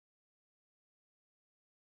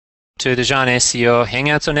to DEJAN SEO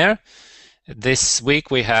Hangouts on Air. This week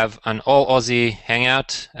we have an all Aussie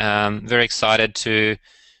hangout. Very excited to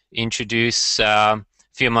introduce a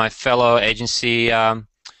few of my fellow agency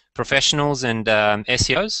professionals and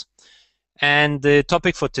SEOs. And the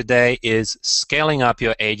topic for today is scaling up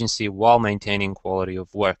your agency while maintaining quality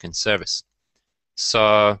of work and service.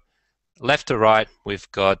 So left to right,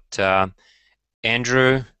 we've got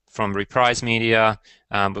Andrew from Reprise Media.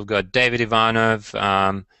 We've got David Ivanov.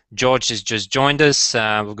 George has just joined us.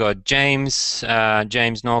 We've got James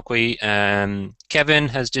Norquay. Kevin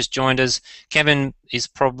has just joined us. Kevin is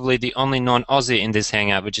probably the only non-Aussie in this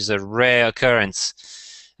hangout, which is a rare occurrence.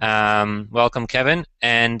 Welcome, Kevin,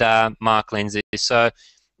 and Mark Lindsay. So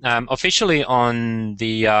officially on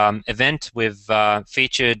the event, we've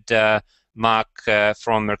featured Mark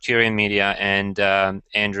from Mercurian Media and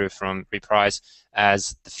Andrew from Reprise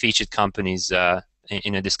as the featured companies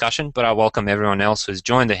in a discussion, but I welcome everyone else who's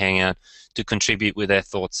joined the hangout to contribute with their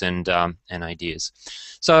thoughts and ideas.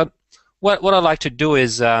 So what I'd like to do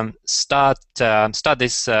is start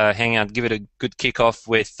this hangout, give it a good kickoff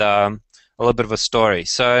with a little bit of a story.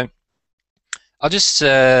 So I'll just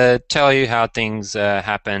tell you how things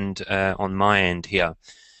happened on my end here.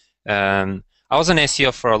 I was an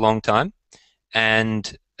SEO for a long time,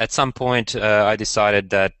 and at some point I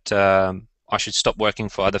decided that I should stop working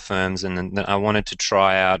for other firms, and then I wanted to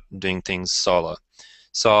try out doing things solo.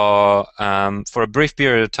 So for a brief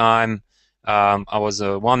period of time, I was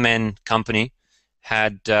a one-man company,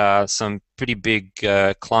 had some pretty big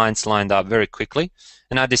clients lined up very quickly,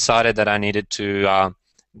 and I decided that I needed to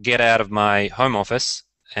get out of my home office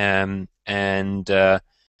and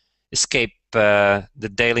escape the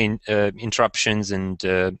daily interruptions,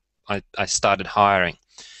 and I started hiring.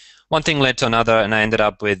 One thing led to another, and I ended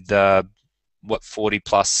up with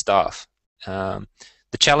 40+ staff. The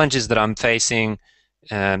challenges that I'm facing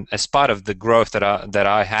as part of the growth that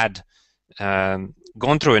I had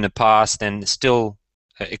gone through in the past and still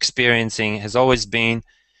experiencing has always been,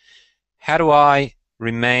 how do I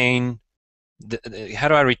retain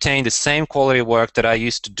the same quality of work that I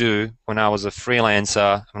used to do when I was a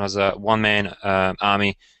freelancer, when I was a one-man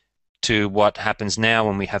army, to what happens now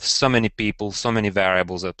when we have so many people, so many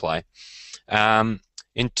variables at play.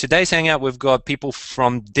 In today's hangout, we've got people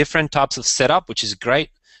from different types of setup, which is great.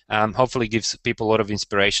 Hopefully gives people a lot of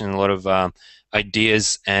inspiration and a lot of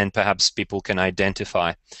ideas, and perhaps people can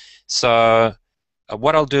identify. So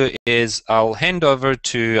what I'll do is I'll hand over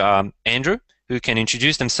to Andrew, who can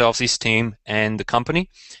introduce themselves, his team, and the company,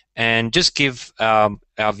 and just give our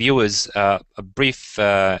viewers a brief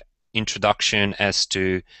introduction as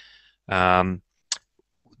to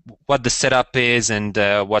what the setup is and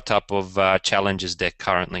what type of challenges they're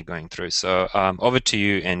currently going through. So over to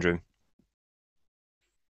you, Andrew.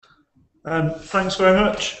 Thanks very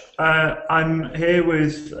much. I'm here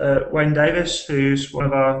with Wayne Davis, who's one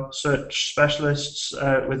of our search specialists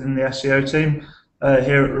within the SEO team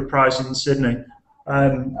here at Reprise in Sydney.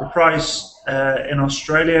 Reprise in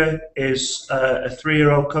Australia is a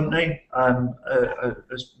 3-year-old company.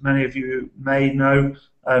 As many of you may know,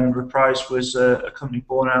 Reprise was a company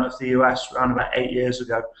born out of the US around about 8 years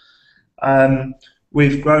ago.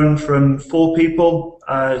 We've grown from 4 people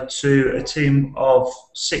to a team of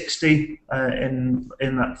 60 in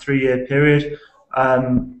that 3-year period,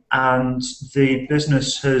 and the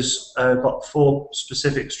business has got 4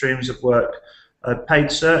 specific streams of work: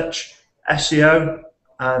 paid search, SEO,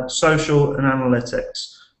 social, and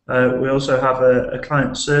analytics. We also have a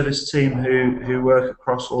client service team who work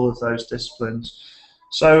across all of those disciplines.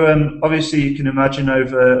 So obviously you can imagine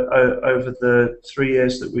over the 3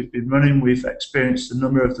 years that we've been running, we've experienced a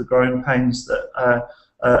number of the growing pains that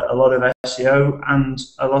a lot of SEO and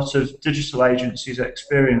a lot of digital agencies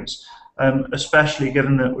experience, especially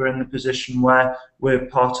given that we're in the position where we're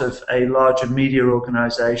part of a larger media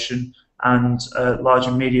organisation and a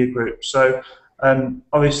larger media group. So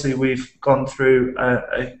obviously we've gone through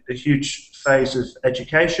a huge phase of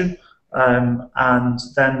education, and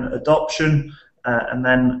then adoption, and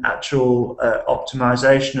then actual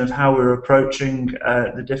optimization of how we're approaching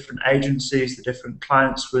the different agencies, the different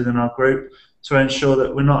clients within our group, to ensure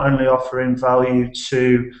that we're not only offering value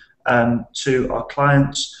to our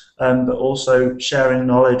clients, but also sharing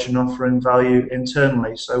knowledge and offering value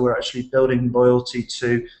internally. So we're actually building loyalty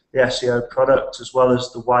to the SEO product as well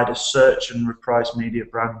as the wider search and Reprise Media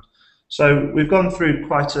brand. So we've gone through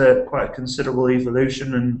quite a considerable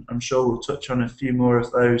evolution, and I'm sure we'll touch on a few more of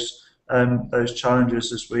those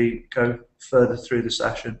challenges as we go further through the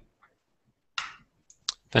session.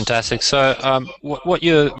 Fantastic. So what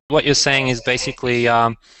you're saying is basically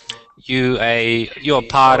you're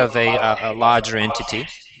part of a larger entity,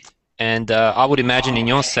 And I would imagine in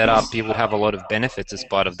your setup you would have a lot of benefits as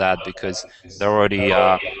part of that, because there already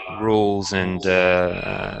are rules and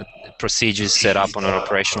procedures set up on an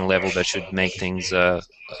operational level that should make things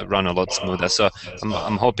run a lot smoother. So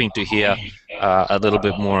I'm hoping to hear a little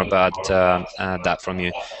bit more about that from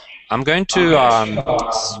you. I'm going to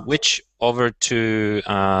switch over to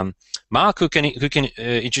Mark, who can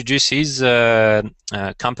introduce his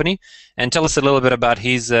company and tell us a little bit about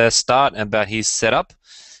his start, about his setup,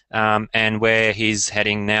 and where he's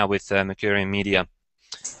heading now with Mercurian Media.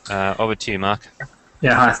 Over to you, Mark.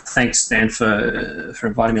 Yeah, hi. Thanks, Dan, for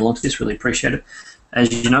inviting me along to this. Really appreciate it.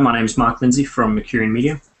 As you know, my name is Mark Lindsay from Mercurian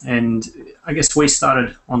Media, and I guess we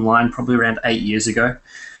started online probably around 8 years ago.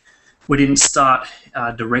 We didn't start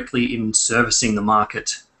directly in servicing the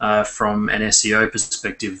market from an SEO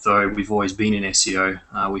perspective, though we've always been in SEO.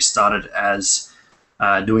 We started as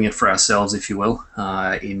doing it for ourselves, if you will,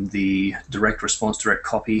 in the direct response, direct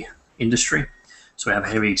copy industry. So we have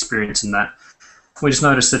heavy experience in that. We just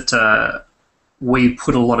noticed that we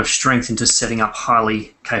put a lot of strength into setting up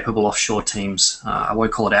highly capable offshore teams. I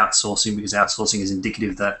won't call it outsourcing, because outsourcing is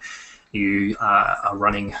indicative that you are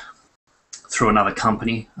running through another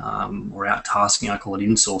company, or out-tasking. I call it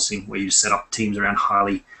insourcing, where you set up teams around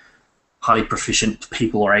highly proficient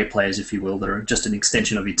people, or A players, if you will, that are just an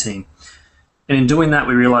extension of your team. And in doing that,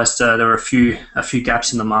 we realised there were a few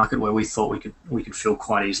gaps in the market where we thought we could fill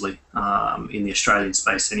quite easily, in the Australian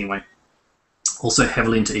space anyway. Also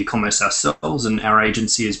heavily into e-commerce ourselves, and our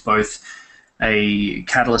agency is both a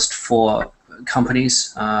catalyst for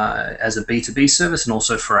companies as a B2B service, and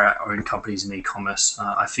also for our own companies in e-commerce.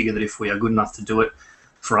 I figure that if we are good enough to do it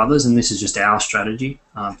for others, and this is just our strategy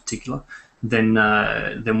in particular,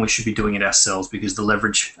 then we should be doing it ourselves, because the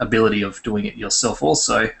leverage ability of doing it yourself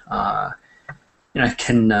also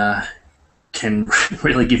can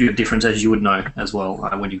really give you a difference, as you would know as well.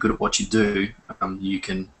 When you're good at what you do, you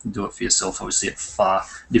can do it for yourself, obviously at far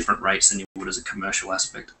different rates than you would as a commercial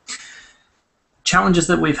aspect. Challenges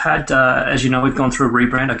that we've had, as you know, we've gone through a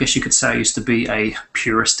rebrand. I guess you could say I used to be a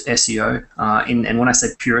purist SEO. And when I say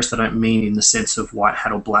purist, I don't mean in the sense of white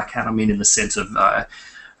hat or black hat. I mean in the sense of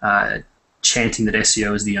chanting that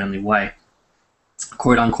SEO is the only way.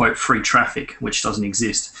 Quote unquote free traffic, which doesn't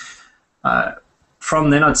exist.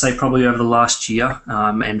 From then, I'd say probably over the last year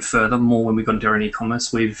and furthermore, when we got into our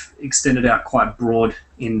e-commerce, we've extended out quite broad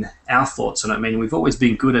in our thoughts. And I mean, we've always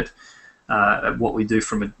been good at what we do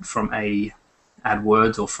from a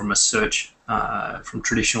AdWords or from a search, from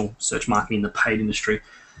traditional search marketing in the paid industry,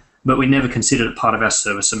 but we never considered it part of our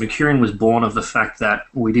service. So Mercurian was born of the fact that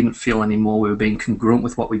we didn't feel anymore we were being congruent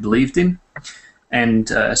with what we believed in, and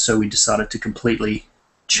so we decided to completely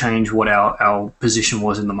change what our position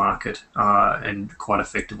was in the market, and quite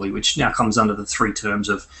effectively, which now comes under the three terms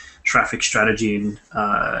of traffic, strategy,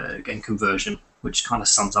 and conversion, which kind of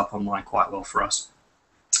sums up online quite well for us.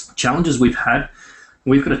 Challenges we've had: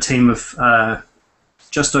 we've got a team of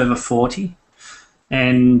just over 40,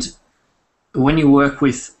 and when you work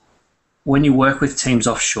with teams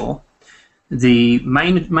offshore, the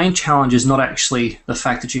main challenge is not actually the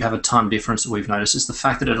fact that you have a time difference that we've noticed. It's the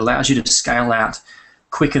fact that it allows you to scale out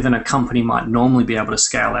quicker than a company might normally be able to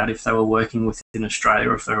scale out if they were working within Australia,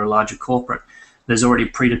 or if they're a larger corporate. There's already a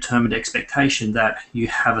predetermined expectation that you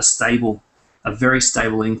have a very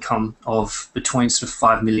stable income of between sort of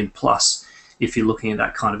 5 million plus if you're looking at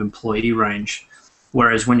that kind of employee range.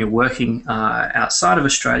 Whereas when you're working outside of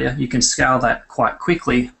Australia, you can scale that quite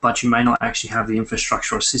quickly, but you may not actually have the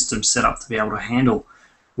infrastructure or system set up to be able to handle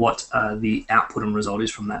what the output and result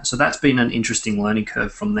is from that. So that's been an interesting learning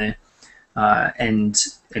curve from there. And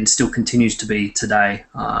still continues to be today.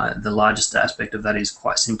 The largest aspect of that is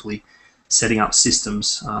quite simply setting up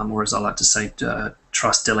systems, or as I like to say,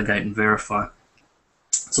 trust, delegate, and verify.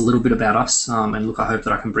 It's a little bit about us, and look, I hope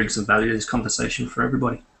that I can bring some value to this conversation for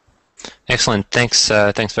everybody. Excellent. Thanks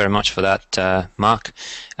very much for that, Mark.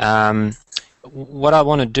 What I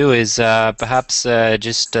want to do is perhaps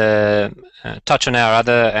just touch on our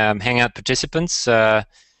other Hangout participants.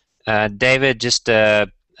 David, just a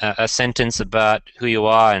sentence about who you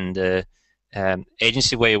are and the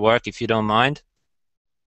agency where you work, if you don't mind.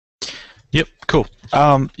 Yep, cool.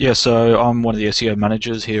 Yeah, so I'm one of the SEO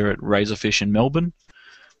managers here at Razorfish in Melbourne,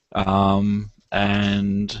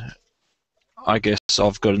 and I guess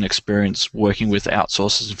I've got an experience working with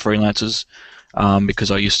outsourcers and freelancers because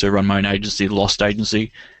I used to run my own agency, Lost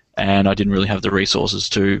Agency, and I didn't really have the resources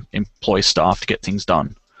to employ staff to get things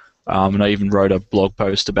done. And I even wrote a blog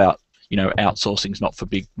post about, outsourcing is not for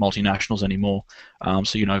big multinationals anymore.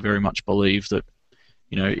 So, very much believe that,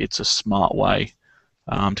 it's a smart way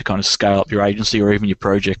to kind of scale up your agency or even your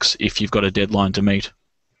projects if you've got a deadline to meet.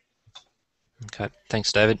 Okay,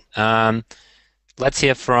 thanks, David. Let's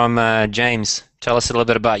hear from James. Tell us a little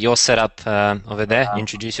bit about your setup over there.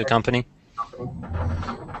 Introduce your company.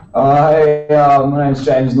 Hey, my name's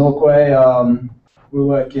James Norquay. We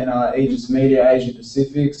work in Aegis Media, Asia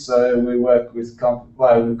Pacific. So we work with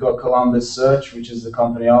we've got Columbus Search, which is the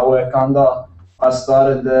company I work under. I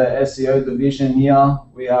started the SEO division here.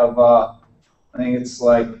 We have, I think it's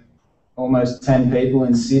like almost 10 people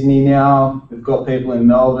in Sydney now. We've got people in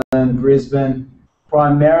Melbourne, Brisbane.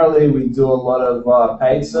 Primarily, we do a lot of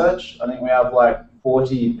paid search. I think we have like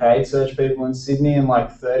 40 paid search people in Sydney and like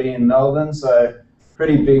 30 in Melbourne. So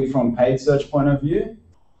pretty big from paid search point of view.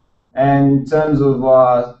 And in terms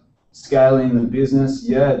of scaling the business,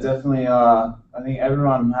 yeah, definitely. I think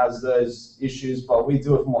everyone has those issues, but we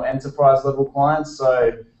do it for more enterprise level clients.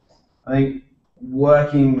 So I think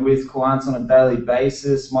working with clients on a daily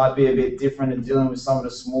basis might be a bit different than dealing with some of the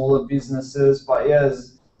smaller businesses. But yeah,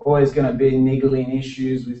 there's always going to be niggling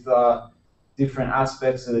issues with different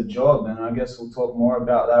aspects of the job, and I guess we'll talk more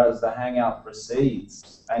about that as the hangout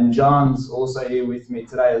proceeds. And John's also here with me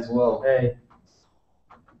today as well. Hey.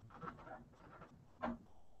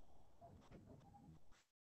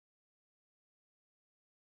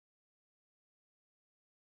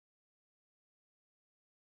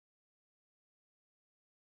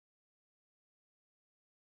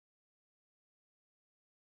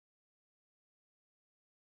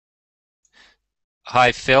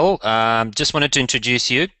 Hi, Phil. Just wanted to introduce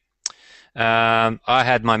you. I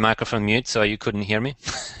had my microphone mute, so you couldn't hear me.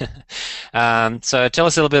 So tell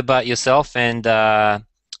us a little bit about yourself and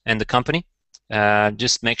the company.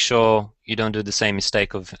 Just make sure you don't do the same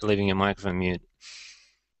mistake of leaving your microphone mute.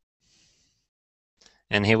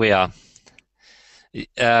 And here we are.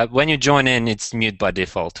 When you join in, it's mute by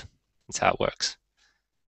default. That's how it works.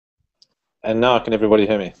 And now can everybody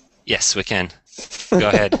hear me? Yes, we can. Go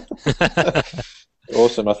ahead.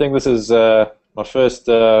 Awesome. I think this is my first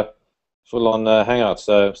full-on hangout,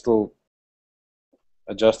 so I'm still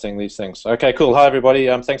adjusting these things. Okay, cool. Hi, everybody.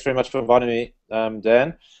 Thanks very much for inviting me,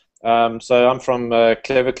 Dan. So I'm from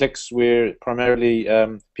CleverClicks. We're primarily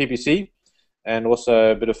PPC and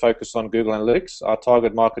also a bit of focus on Google Analytics. Our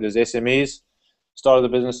target market is SMEs. Started the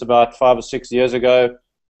business about 5 or 6 years ago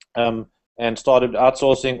and started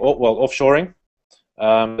outsourcing, offshoring.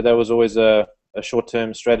 But that was always a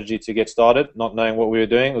short-term strategy to get started, not knowing what we were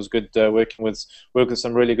doing. It was good working with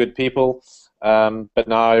some really good people. But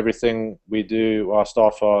now everything we do, our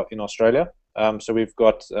staff are in Australia. So we've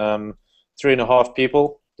got 3.5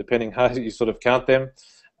 people, depending how you sort of count them.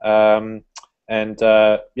 Yeah,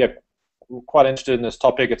 we're quite interested in this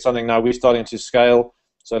topic. It's something now we're starting to scale.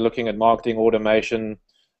 So looking at marketing, automation,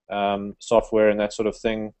 software, and that sort of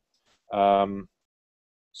thing.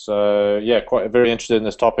 So yeah, quite very interested in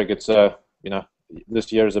this topic. It's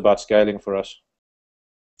this year is about scaling for us.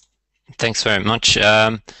 Thanks very much.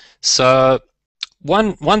 So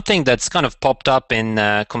one thing that's kind of popped up in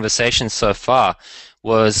conversations so far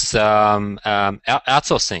was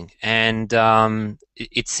outsourcing, and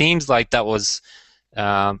it seems like that was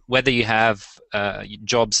whether you have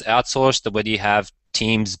jobs outsourced or whether you have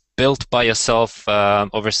teams built by yourself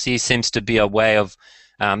overseas seems to be a way of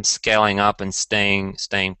scaling up and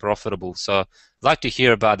staying profitable. So I'd like to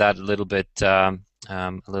hear about that a little bit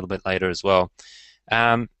later as well.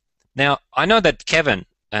 Now I know that Kevin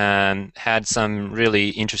had some really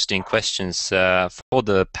interesting questions for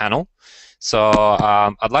the panel, so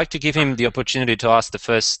I'd like to give him the opportunity to ask the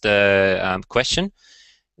first question.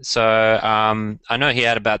 So I know he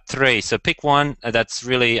had about 3, so pick one that's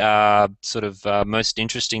really sort of most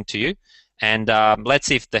interesting to you, and let's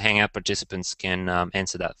see if the Hangout participants can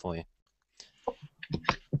answer that for you.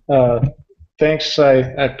 Thanks, I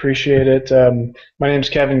appreciate it. My name is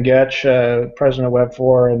Kevin Getch, president of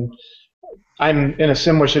Web4, and I'm in a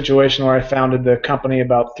similar situation where I founded the company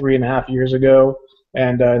about 3.5 years ago,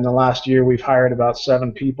 and in the last year we've hired about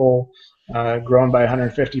 7 people, grown by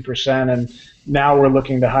 150%, and now we're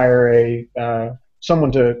looking to hire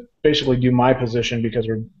someone to basically do my position because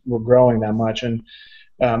we're growing that much. And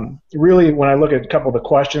really, when I look at a couple of the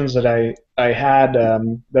questions that I had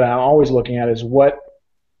that I'm always looking at is what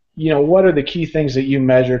are the key things that you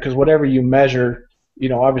measure? Because whatever you measure,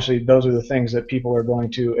 obviously those are the things that people are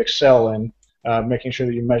going to excel in, making sure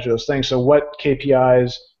that you measure those things. So what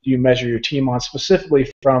KPIs do you measure your team on,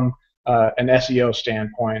 specifically from an SEO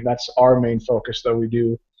standpoint? That's our main focus, though we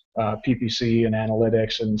do PPC and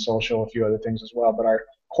analytics and social, a few other things as well, but our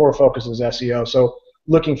core focus is SEO. So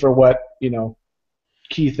looking for what,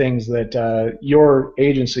 key things that your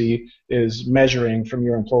agency is measuring from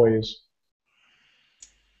your employees.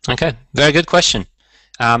 Okay, very good question.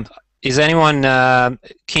 Is anyone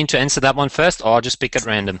keen to answer that one first, or I'll just pick at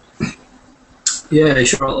random? Yeah,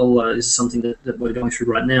 sure. This is something that we're going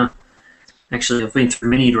through right now. Actually, I've been through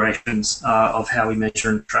many iterations of how we measure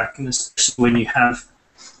and track, and especially when you have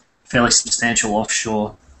fairly substantial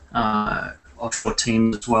offshore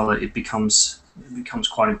teams as well, it becomes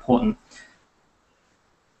quite important.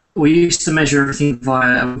 We used to measure everything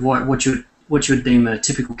via what you would deem a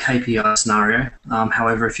typical KPI scenario.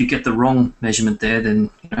 However, if you get the wrong measurement there, then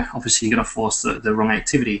obviously you're going to force the wrong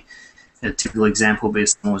activity. A typical example would be if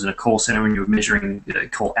someone was in a call center and you were measuring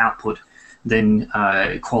call output, then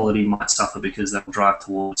quality might suffer because that will drive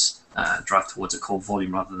towards a call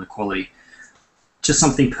volume rather than the quality. Just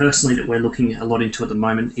something personally that we're looking a lot into at the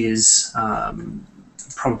moment is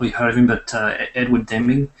probably heard of him, but Edward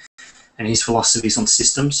Deming and his philosophies on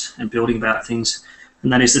systems and building about things,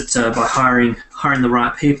 and that is that by hiring the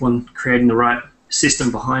right people and creating the right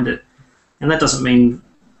system behind it, and that doesn't mean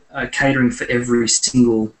catering for every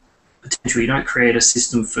single potential. You don't create a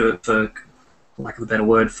system for lack of a better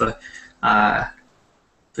word, for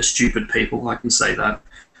stupid people. I can say that.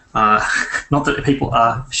 Not that people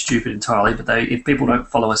are stupid entirely, but if people don't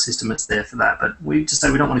follow a system, it's there for that. But we just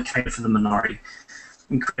say we don't want to cater for the minority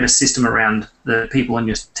and create a system around the people on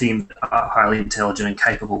your team that are highly intelligent and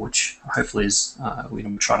capable, which hopefully is, we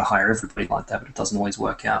don't try to hire everybody like that, but it doesn't always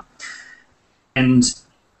work out. And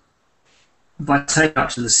by taking up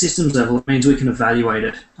to the systems level, it means we can evaluate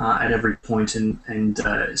it at every point, and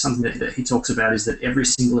something that he talks about is that every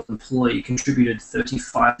single employee contributed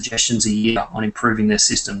 35 suggestions a year on improving their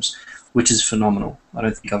systems, which is phenomenal. I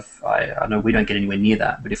don't think I know we don't get anywhere near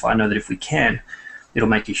that, but I know that if we can, it'll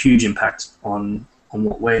make a huge impact on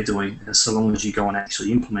what we're doing, so long as you go and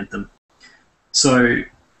actually implement them. So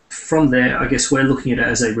from there, I guess we're looking at it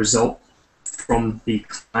as a result from the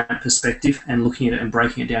client perspective and looking at it and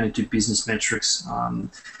breaking it down into business metrics.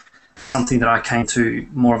 Something that I came to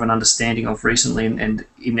more of an understanding of recently, and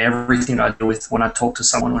in everything that I do with when I talk to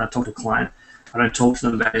someone, when I talk to a client, I don't talk to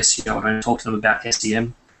them about SEO, I don't talk to them about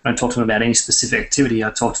SEM, I don't talk to them about any specific activity,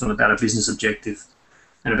 I talk to them about a business objective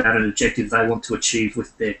and about an objective they want to achieve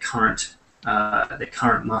with their current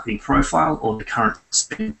marketing profile or their current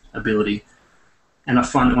spend ability. And I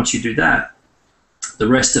find that once you do that, the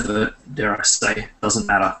rest of it, dare I say, doesn't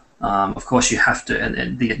matter. Of course, you have to,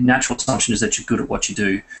 and the natural assumption is that you're good at what you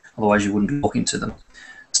do, otherwise you wouldn't be talking to them.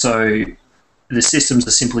 So the systems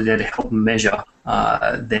are simply there to help measure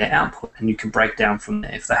their output, and you can break down from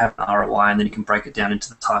there if they have an ROI, and then you can break it down into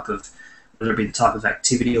the type of, whether it be the type of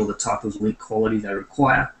activity or the type of link quality they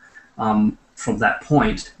require. From that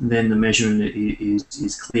point, then the measurement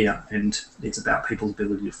is clear, and it's about people's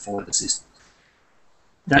ability to follow the system.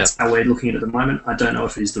 That's how we're looking at it at the moment. I don't know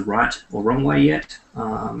if it is the right or wrong way yet.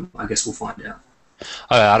 I guess we'll find out.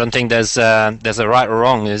 I don't think there's a right or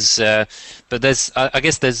wrong. But I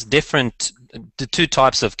guess there's the two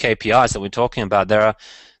types of KPIs that we're talking about. There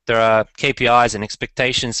are KPIs and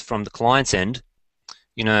expectations from the client's end.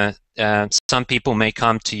 Some people may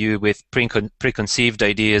come to you with preconceived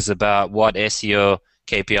ideas about what SEO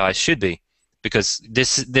KPIs should be, because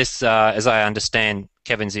this as I understand,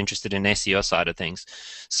 Kevin's interested in SEO side of things.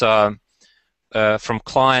 So from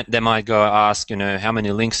client, they might go ask, how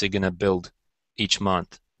many links they're going to build each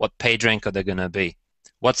month, what page rank are they going to be,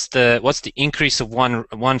 what's the increase of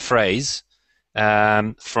one phrase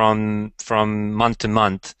from month to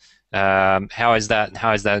month, how is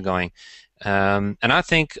that going? And I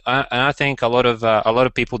think a lot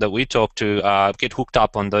of people that we talk to get hooked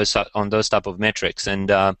up on those type of metrics. And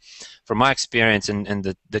from my experience, and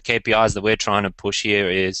the KPIs that we're trying to push here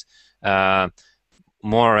is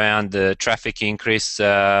more around the traffic increase,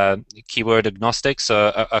 keyword agnostic,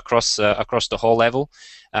 so across the whole level.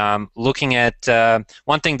 Looking at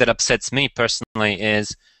one thing that upsets me personally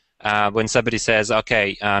is when somebody says,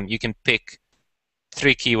 okay, you can pick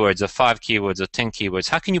 3 keywords or 5 keywords or 10 keywords.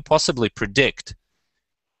 How can you possibly predict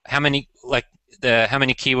how many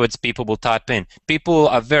keywords people will type in? People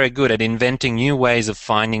are very good at inventing new ways of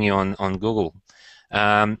finding you on Google.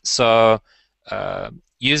 So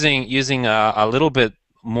using a little bit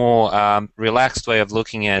more relaxed way of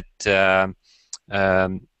looking at keywords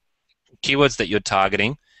that you're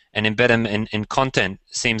targeting and embed them in content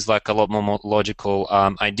seems like a lot more logical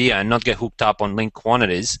idea, and not get hooked up on link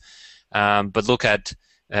quantities. But look at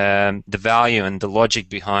the value and the logic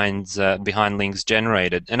behind links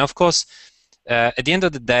generated. And of course, at the end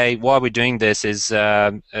of the day, why we're doing this is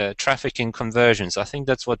traffic and conversions. I think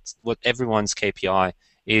that's what everyone's KPI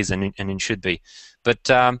is, and it should be. But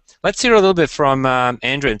let's hear a little bit from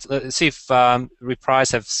Andrew. Let's see if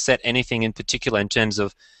Reprise have set anything in particular in terms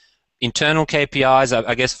of internal KPIs,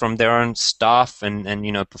 I guess, from their own staff and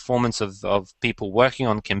you know, performance of people working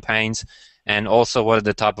on campaigns, and also what are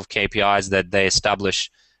the type of KPIs that they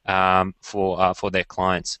establish for their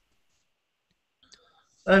clients?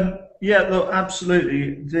 Yeah, look,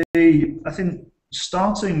 absolutely. I think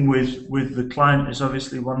starting with the client is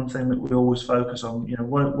obviously one thing that we always focus on. You know,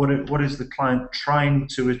 what is the client trying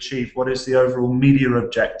to achieve? What is the overall media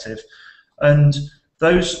objective? And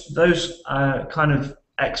those kind of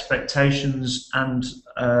expectations and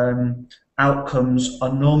outcomes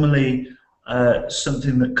are normally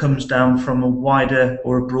something that comes down from a wider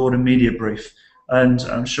or a broader media brief. And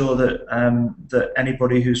I'm sure that that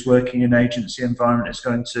anybody who's working in an agency environment is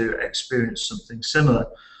going to experience something similar.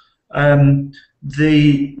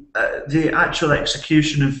 The actual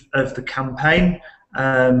execution of the campaign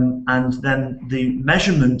and then the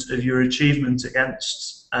measurement of your achievement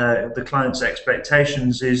against the client's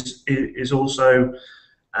expectations is also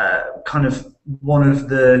kind of one of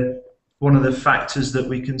the factors that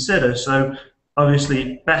we consider. So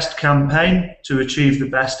obviously, best campaign to achieve the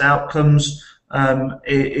best outcomes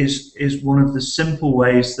is one of the simple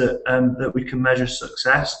ways that that we can measure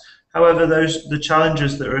success. However, the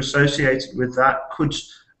challenges that are associated with that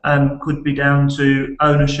could be down to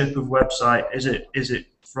ownership of website. Is it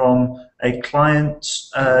from a client?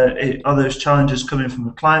 Are those challenges coming from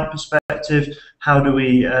a client perspective? How do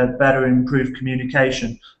we better improve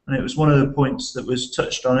communication? And it was one of the points that was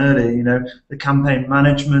touched on earlier. You know, the campaign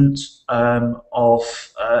management of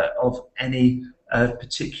any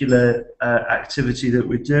particular activity that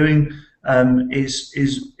we're doing is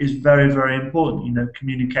very, very important. You know,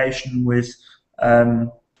 communication with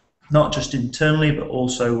not just internally but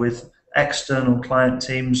also with external client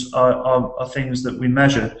teams are things that we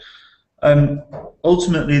measure.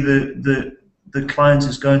 Ultimately, the client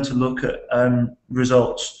is going to look at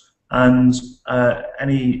results, and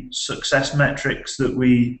any success metrics that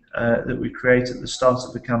we create at the start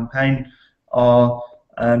of the campaign are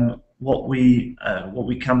what we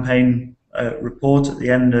campaign report at the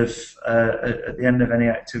end of any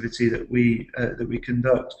activity that we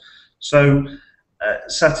conduct. So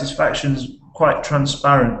satisfaction is quite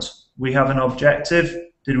transparent. We have an objective.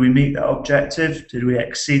 Did we meet that objective? Did we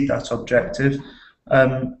exceed that objective?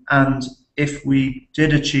 And if we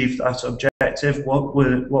did achieve that objective, what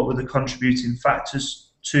were the contributing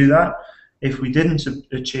factors to that? If we didn't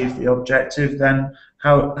achieve the objective, then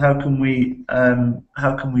how can we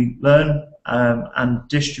learn and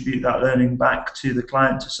distribute that learning back to the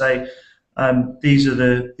client to say, these are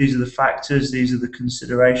the factors, these are the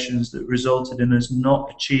considerations that resulted in us not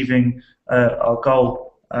achieving our goal.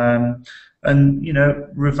 And you know,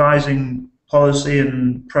 revising policy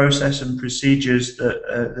and process and procedures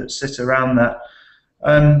that sit around that.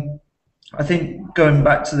 I think going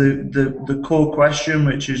back to the core question,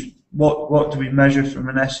 which is what do we measure from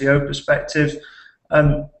an SEO perspective?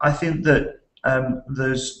 I think that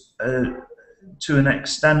there's to an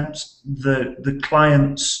extent the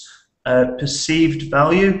client's perceived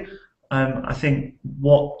value. I think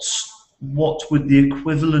what would the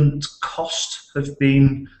equivalent cost have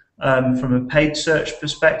been from a paid search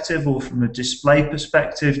perspective or from a display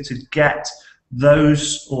perspective to get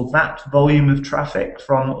those or that volume of traffic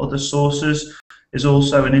from other sources is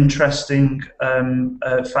also an interesting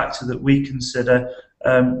factor that we consider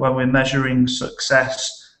when we're measuring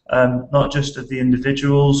success, not just of the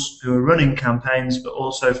individuals who are running campaigns, but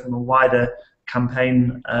also from a wider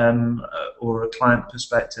campaign or a client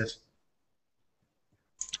perspective.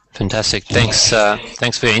 Fantastic. Thanks.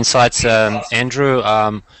 Thanks for your insights, Andrew.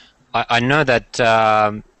 I know that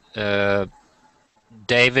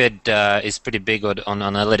David is pretty big on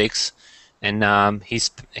analytics, and his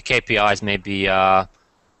KPIs may be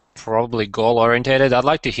probably goal oriented. I'd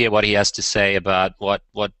like to hear what he has to say about what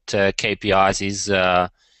KPIs he's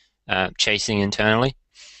chasing internally.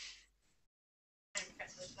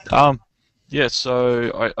 Yeah,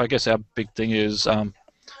 so I guess our big thing is,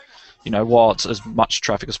 you know, while it's as much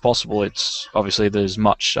traffic as possible, it's obviously there's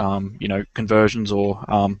much, you know, conversions or,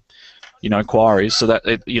 you know, inquiries. So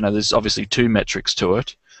that, you know, there's obviously two metrics to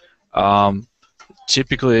it.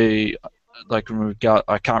 Typically, like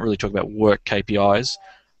I can't really talk about work KPIs,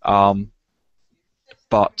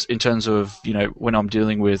 but in terms of, you know, when I'm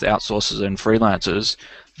dealing with outsourcers and freelancers,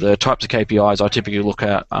 the types of KPIs I typically look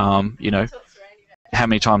at, you know, how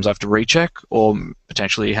many times I have to recheck, or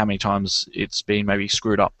potentially how many times it's been maybe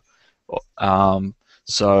screwed up.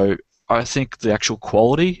 So I think the actual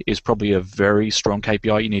quality is probably a very strong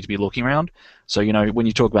KPI you need to be looking around. So, you know, when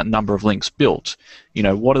you talk about number of links built, you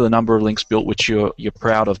know, what are the number of links built which you're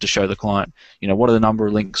proud of to show the client? You know, what are the number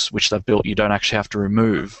of links which they've built you don't actually have to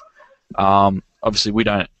remove? obviously we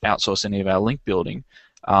don't outsource any of our link building,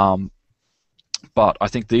 but I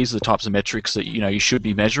think these are the types of metrics that you should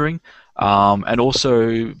be measuring. And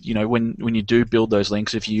also, when you do build those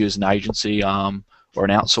links, if you use an agency or an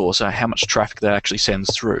outsourcer, how much traffic that actually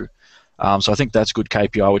sends through. So I think that's a good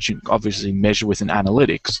KPI, which you obviously measure within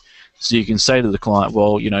analytics. So you can say to the client,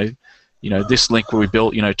 well, this link we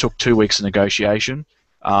built, took 2 weeks of negotiation.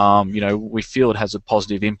 We feel it has a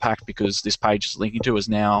positive impact because this page it's linking to is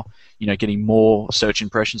now, getting more search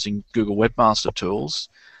impressions in Google Webmaster Tools.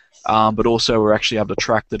 But also we're actually able to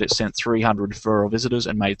track that it sent 300 referral visitors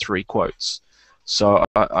and made 3 quotes. So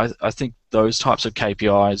I think those types of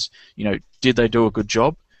KPIs, did they do a good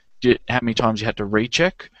job? How many times you had to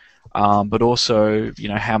recheck? But also,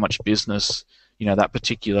 how much business, that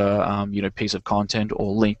particular, piece of content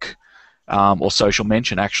or link or social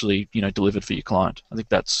mention actually, delivered for your client. I think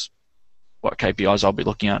that's what KPIs I'll be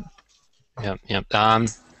looking at. Yeah.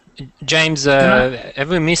 James, have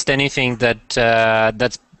we missed anything that's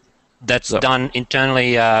done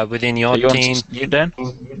internally within your team? You, Dan?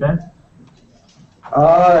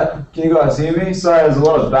 Can you guys hear me? Sorry, there's a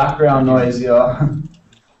lot of background noise here.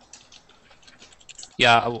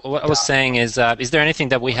 Yeah, what I was saying is there anything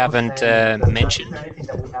that we haven't mentioned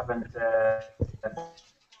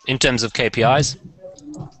in terms of KPIs?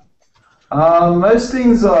 Most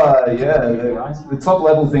things are, the top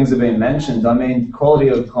level things have been mentioned. I mean, quality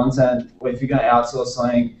of content, if you're going to outsource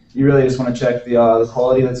something, you really just want to check the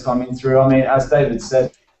quality that's coming through. I mean, as David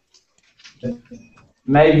said,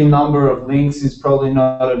 maybe number of links is probably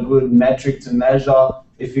not a good metric to measure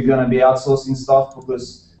if you're going to be outsourcing stuff,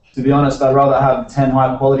 because to be honest, I'd rather have 10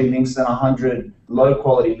 high quality links than 100 low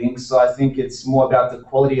quality links. So I think it's more about the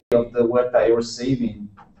quality of the work that you're receiving.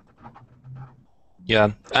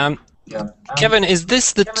 Yeah. Kevin, is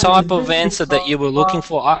this the type of answer that you were looking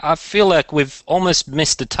for? I feel like we've almost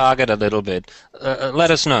missed the target a little bit.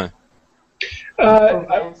 Let us know.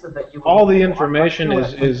 All the information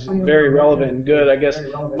is very relevant and good. I guess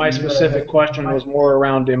my specific question was more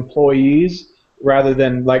around employees rather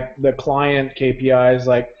than like the client KPIs.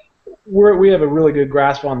 Like we have a really good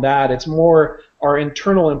grasp on that. It's more our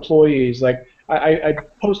internal employees. Like I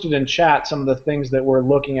posted in chat some of the things that we're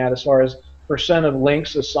looking at as far as percent of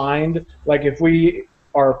links assigned. Like if we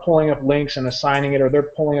are pulling up links and assigning it, or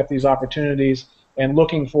they're pulling up these opportunities and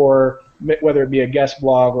looking for whether it be a guest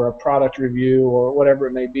blog or a product review or whatever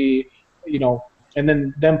it may be, and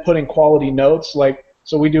then them putting quality notes. Like,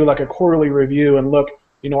 so we do like a quarterly review and look,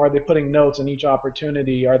 are they putting notes in each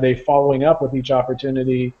opportunity? Are they following up with each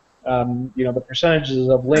opportunity? The percentages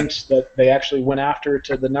of links that they actually went after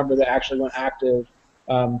to the number that actually went active.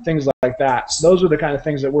 Things like that. Those are the kind of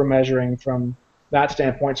things that we're measuring from that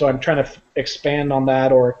standpoint. So I'm trying to expand on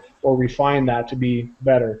that or refine that to be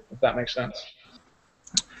better, if that makes sense.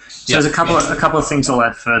 So there's a couple of things I'll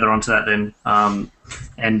add further onto that then,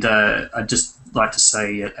 and I'd just like to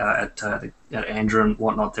say at Andrew and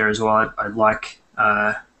whatnot there as well. I like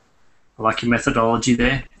your methodology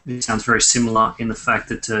there. It sounds very similar in the fact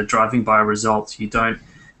that driving by results,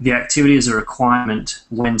 the activity is a requirement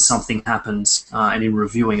when something happens, and in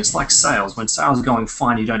reviewing, it's like sales. When sales are going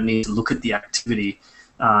fine, you don't need to look at the activity.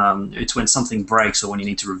 It's when something breaks or when you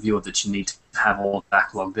need to review it that you need to have all the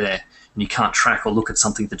backlog there, and you can't track or look at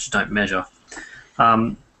something that you don't measure.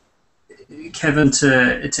 Kevin,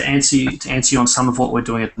 to answer you on some of what we're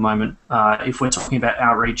doing at the moment, if we're talking about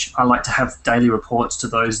outreach, I like to have daily reports to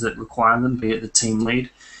those that require them, be it the team lead.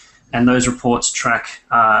 And those reports track,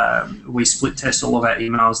 we split test all of our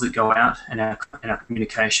emails that go out and our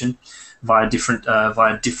communication via different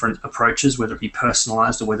approaches, whether it be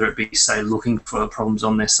personalized or whether it be, say, looking for problems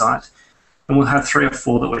on their site. And we'll have 3 or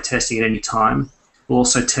 4 that we're testing at any time. We'll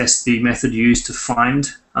also test the method used to find.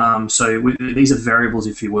 These are variables,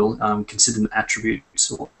 if you will, consider them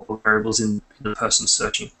attributes or variables in the person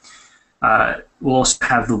searching. We'll also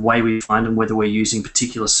have the way we find them, whether we're using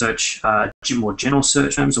particular search, more general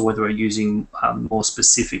search terms, or whether we're using more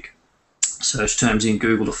specific search terms in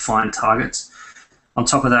Google to find targets. On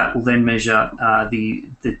top of that, we'll then measure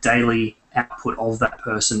the daily output of that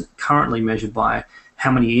person, currently measured by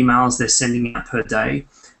how many emails they're sending out per day,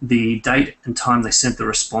 the date and time they sent the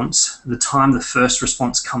response, the time the first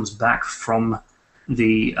response comes back from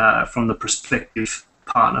the prospective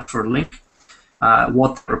partner for a link,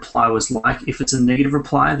 what the reply was like. If it's a negative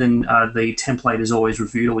reply, then the template is always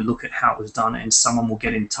reviewed, or we look at how it was done, and someone will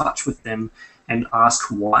get in touch with them and ask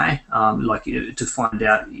why, to find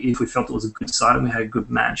out if we felt it was a good site and we had a good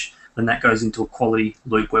match. Then that goes into a quality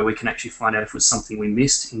loop where we can actually find out if it was something we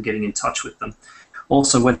missed in getting in touch with them.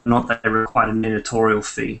 Also, whether or not they required an editorial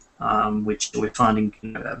fee, which we're finding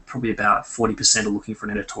probably about 40% are looking for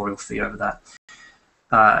an editorial fee over that.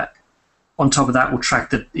 On top of that, we'll track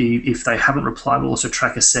that if they haven't replied, we'll also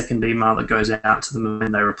track a second email that goes out to them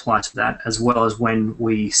when they reply to that, as well as when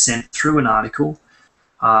we sent through an article,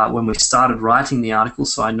 when we started writing the article,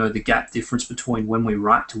 so I know the gap difference between when we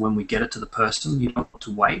write to when we get it to the person. You don't want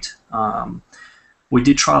to wait. We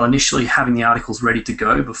did trial initially having the articles ready to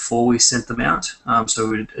go before we sent them out. So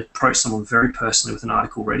we'd approach someone very personally with an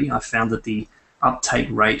article ready. I found that the uptake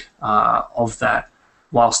rate of that,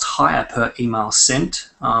 whilst higher per email sent,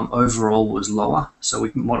 overall was lower. So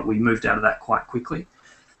we moved out of that quite quickly.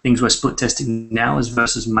 Things we're split testing now is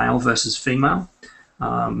versus male versus female,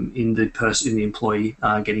 in the employee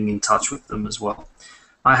getting in touch with them as well.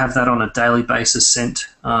 I have that on a daily basis sent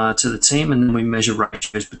to the team, and then we measure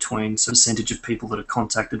ratios between the percentage of people that are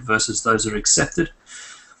contacted versus those that are accepted.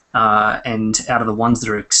 And out of the ones that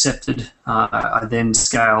are accepted, I then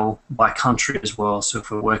scale by country as well. So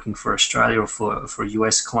if we're working for Australia or for a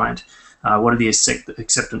US client, what are the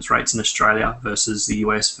acceptance rates in Australia versus the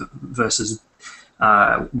US versus,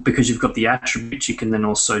 because you've got the attributes, you can then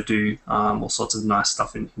also do all sorts of nice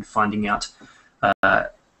stuff in finding out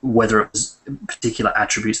whether it was particular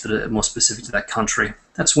attributes that are more specific to that country.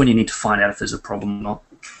 That's when you need to find out if there's a problem or not.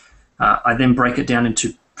 I then break it down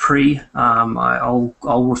into I'll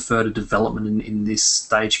refer to development in this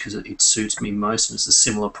stage because it suits me most, and it's a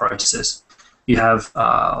similar process. You have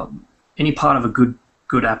any part of a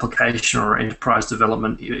good application or enterprise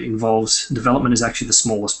development involves development is actually the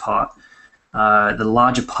smallest part. The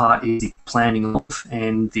larger part is the planning of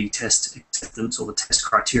and the test acceptance or the test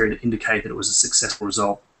criteria to indicate that it was a successful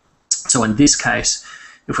result. So in this case,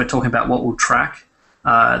 if we're talking about what we'll track,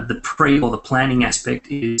 the pre or the planning aspect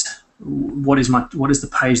is what is the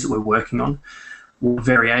page that we're working on? What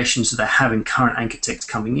variations do they have in current anchor text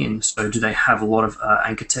coming in? So do they have a lot of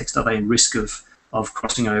anchor text? Are they in risk of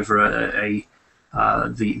crossing over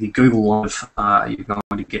the Google line of you're going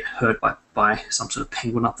to get hurt by some sort of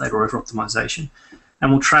penguin update or over optimization? And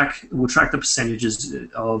we'll track the percentages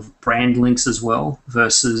of brand links as well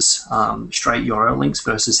versus straight URL links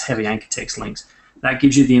versus heavy anchor text links. That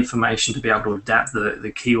gives you the information to be able to adapt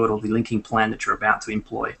the keyword or the linking plan that you're about to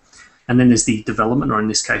employ. And then there's the development, or in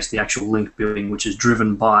this case, the actual link building, which is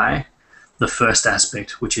driven by the first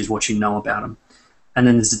aspect, which is what you know about them. And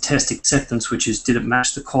then there's the test acceptance, which is did it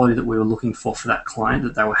match the quality that we were looking for that client,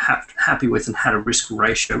 that they were happy with and had a risk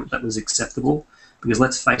ratio that was acceptable. Because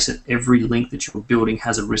let's face it, every link that you're building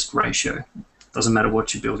has a risk ratio. Doesn't matter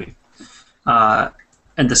what you're building. And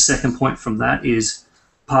the second point from that is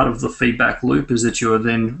part of the feedback loop is that you're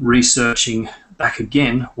then researching back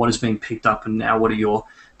again what is being picked up and now what are your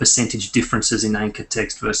percentage differences in anchor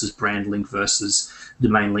text versus brand link versus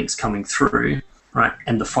domain links coming through, right?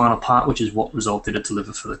 And the final part, which is what result did it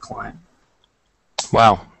deliver for the client.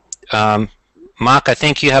 Wow. Mark, I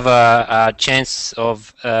think you have a chance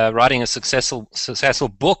of writing a successful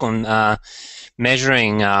book on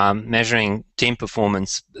measuring team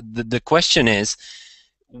performance. The question is,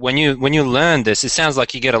 when you learn this, it sounds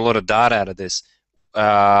like you get a lot of data out of this.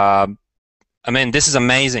 I mean, this is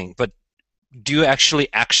amazing, but do you actually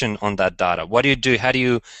action on that data? What do you do? How do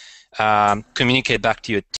you communicate back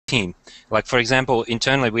to your team? Like, for example,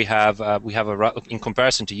 internally we have in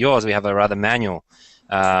comparison to yours, we have a rather manual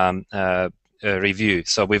review.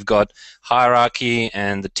 So we've got hierarchy,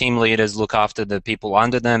 and the team leaders look after the people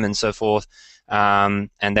under them and so forth. And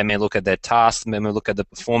they may look at their tasks, they may look at the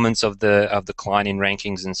performance of the client in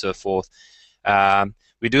rankings and so forth.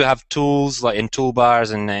 We do have tools like in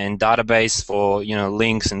toolbars and database for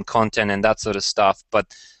links and content and that sort of stuff,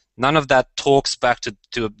 but none of that talks back to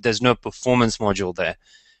there's no performance module there.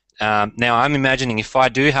 Now I'm imagining if I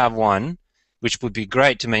do have one, which would be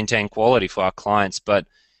great to maintain quality for our clients, but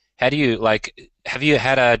how do you have you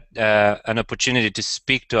had an opportunity to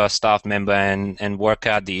speak to a staff member and work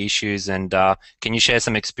out the issues, and can you share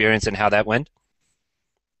some experience and how that went?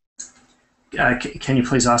 Can you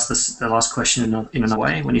please ask the last question in another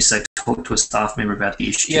way? When you say talk to a staff member about the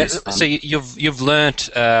issues, yeah. So you've learned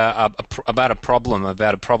about a problem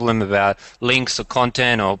about links or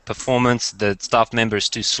content or performance. The staff member is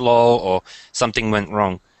too slow or something went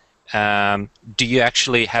wrong. Do you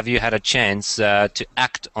actually have you had a chance to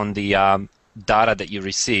act on the data that you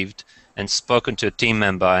received and spoken to a team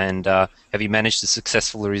member, and have you managed to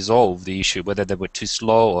successfully resolve the issue, whether they were too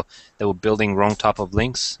slow or they were building wrong type of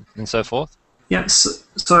links and so forth? Yes.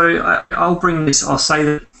 So I'll bring this. I'll say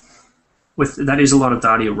that that is a lot of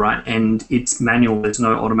data, you're right, and it's manual. There's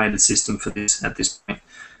no automated system for this at this point.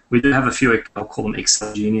 We do have a few, I'll call them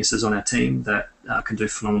Excel geniuses on our team that can do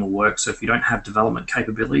phenomenal work. So if you don't have development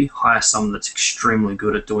capability, hire someone that's extremely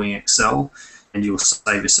good at doing Excel and you'll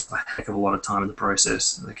save yourself a heck of a lot of time in the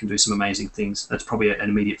process. They can do some amazing things. That's probably an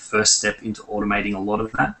immediate first step into automating a lot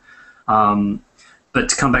of that. But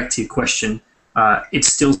to come back to your question, it's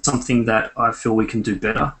still something that I feel we can do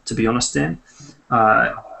better, to be honest, Dan.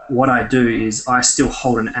 What I do is I still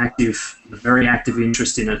hold a very active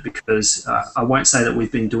interest in it, because I won't say that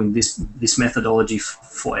we've been doing this methodology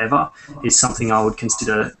forever. It's something I would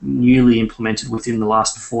consider newly implemented within the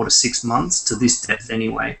last 4 to 6 months, to this depth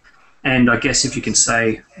anyway. And I guess if you can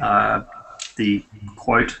say the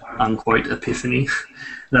quote-unquote epiphany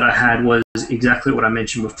that I had was exactly what I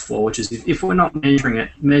mentioned before, which is if we're not measuring it,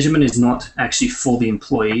 measurement is not actually for the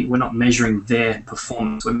employee. We're not measuring their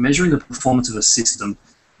performance. We're measuring the performance of a system.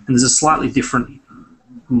 And there's a slightly different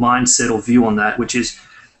mindset or view on that, which is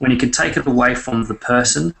when you can take it away from the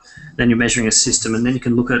person, then you're measuring a system, and then you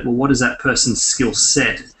can look at, well, what is that person's skill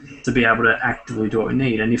set to be able to actively do what we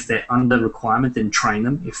need? And if they're under requirement, then train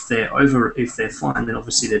them. If they're fine, then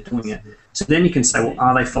obviously they're doing it. So then you can say, well,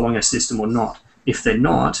 are they following a system or not? If they're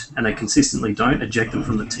not, and they consistently don't, eject them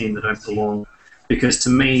from the team that don't belong. Because to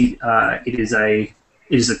me, it is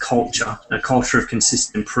a culture of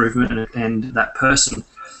consistent improvement, and that person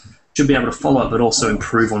should be able to follow it, but also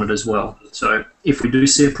improve on it as well. So if we do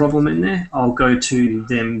see a problem in there, I'll go to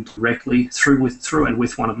them directly through and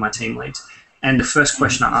with one of my team leads. And the first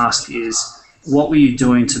question I ask is, what were you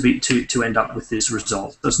doing to end up with this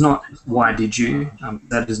result? So it's not, why did you?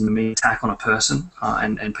 That isn't a mean attack on a person,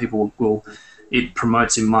 and people will. It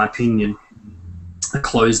promotes, in my opinion, a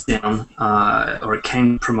close down, or it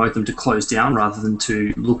can promote them to close down rather than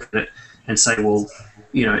to look at it and say, well,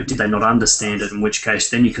 did they not understand it? In which case,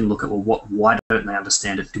 then you can look at, well, why don't they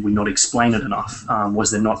understand it? Did we not explain it enough?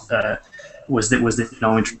 Was there no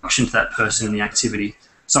introduction to that person in the activity?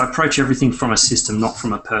 So I approach everything from a system, not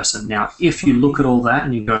from a person. Now, if you look at all that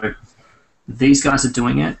and you go, these guys are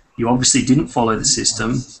doing it, you obviously didn't follow the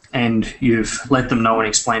system, and you've let them know and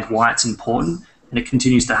explained why it's important, and it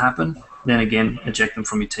continues to happen, then again, eject them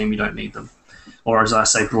from your team. You don't need them. Or as I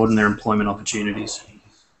say, broaden their employment opportunities.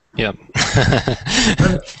 Yep.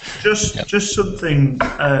 Just something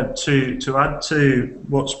to add to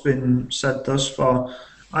what's been said thus far.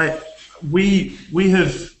 We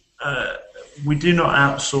do not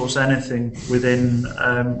outsource anything within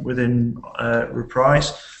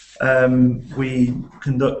Reprise. We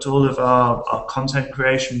conduct all of our content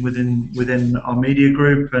creation within our media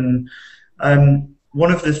group, and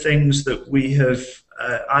one of the things that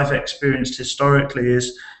I've experienced historically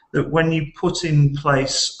is that when you put in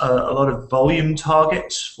place a lot of volume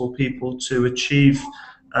targets for people to achieve,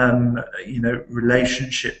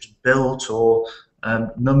 relationships built, or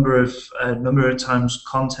number of times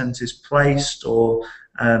content is placed, or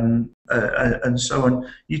and so on,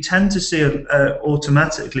 you tend to see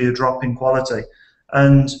automatically a drop in quality.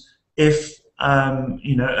 And if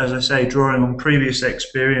as I say, drawing on previous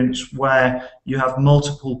experience where you have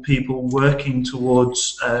multiple people working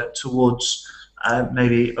towards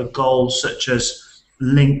maybe a goal such as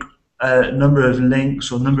number of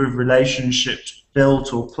links or number of relationships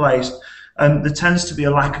built or placed, there tends to be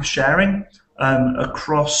a lack of sharing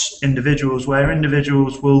across individuals, where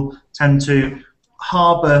individuals will tend to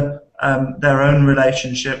harbour their own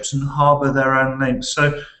relationships and harbour their own links.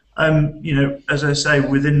 So, as I say,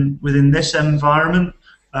 within this environment,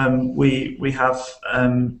 we have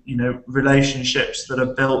relationships that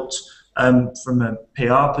are built from a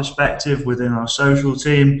PR perspective within our social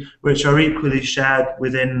team, which are equally shared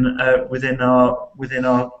within our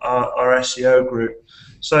SEO group.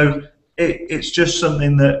 So it's just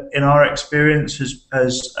something that, in our experience,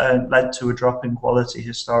 has led to a drop in quality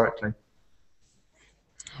historically.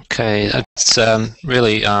 Okay, that's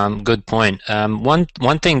really good point.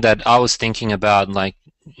 One thing that I was thinking about, like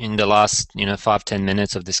in the last 5-10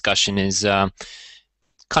 minutes of discussion, is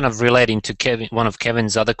kind of relating to one of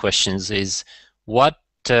Kevin's other questions, is what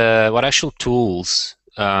actual tools,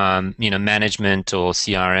 management or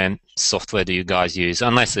CRM software do you guys use?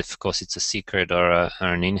 Unless, of course, it's a secret or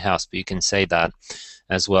an in-house, but you can say that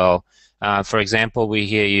as well. For example, we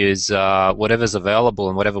here use whatever's available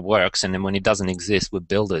and whatever works, and then when it doesn't exist, we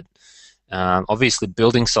build it. Obviously,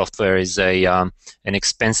 building software is an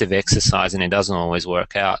expensive exercise, and it doesn't always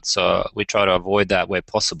work out. So we try to avoid that where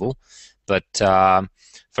possible. But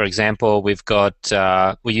for example, we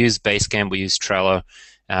use Basecamp, we use Trello,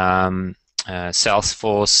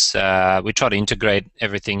 Salesforce. We try to integrate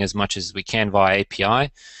everything as much as we can via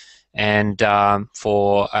API. And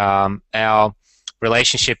for our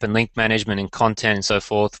relationship and link management and content and so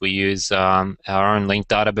forth, we use our own link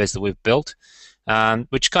database that we've built,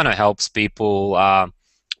 which kind of helps people,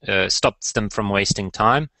 stops them from wasting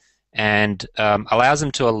time. and allows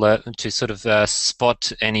them to alert to sort of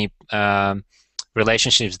spot any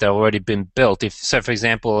relationships that have already been built. If so, for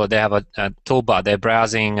example, they have a toolbar, they're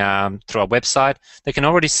browsing through our website, they can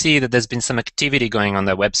already see that there's been some activity going on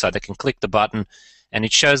their website. They can click the button, and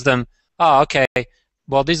it shows them, oh, okay,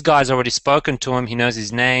 well, this guy's already spoken to him. He knows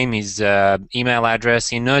his name, his email address.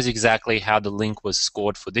 He knows exactly how the link was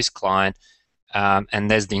scored for this client,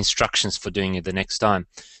 and there's the instructions for doing it the next time.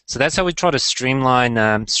 So that's how we try to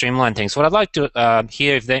streamline things. What I'd like to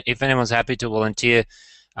hear, if anyone's happy to volunteer,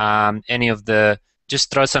 any of the, just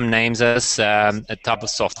throw some names at us, a type of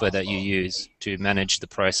software that you use to manage the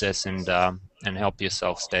process and help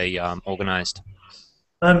yourself stay organized.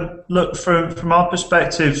 Look, from our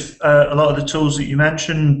perspective, a lot of the tools that you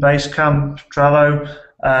mentioned, Basecamp, Trello,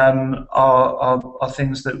 are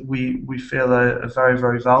things that we feel are very,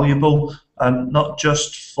 very valuable, not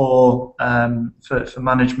just for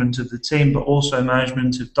management of the team, but also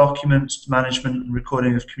management of documents, management and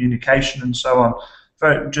recording of communication, and so on.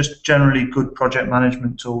 Just generally good project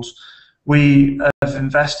management tools. We have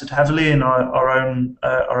invested heavily in our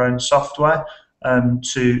own software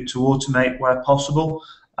to automate where possible,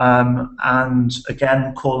 and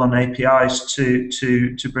again call on APIs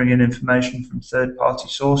to bring in information from third-party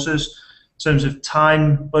sources. In terms of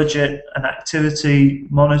time, budget, and activity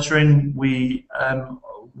monitoring, we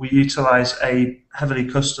utilize a heavily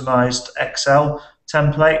customized Excel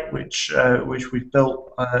template, which we've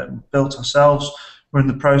built ourselves. We're in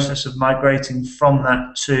the process of migrating from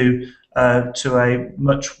that to a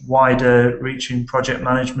much wider reaching project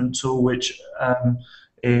management tool, which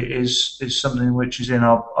is something which is in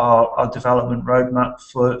our development roadmap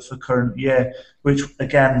for current year, which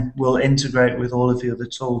again will integrate with all of the other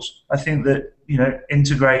tools. I think that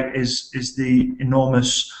integrate is the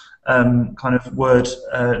enormous kind of word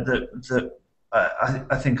that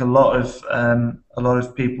I think a lot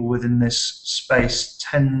of people within this space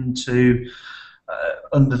tend to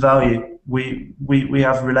undervalue. We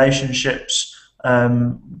have relationships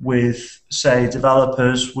with, say,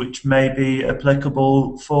 developers, which may be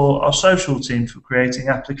applicable for our social team for creating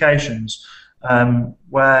applications,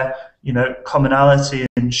 where commonality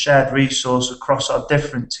and shared resource across our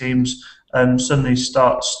different teams suddenly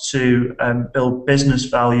starts to build business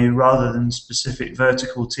value rather than specific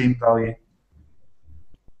vertical team value.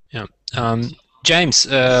 Yeah. James,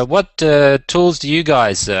 what tools do you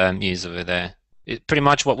guys use over there? Pretty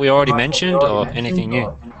much what we already mentioned, or anything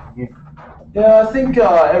new? Yeah, I think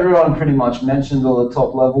everyone pretty much mentioned all the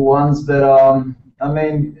top level ones, but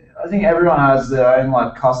I think everyone has their own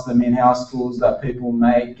custom in-house tools that people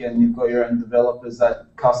make, and you've got your own developers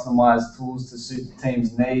that customize tools to suit the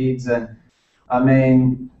team's needs, and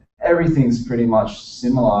everything's pretty much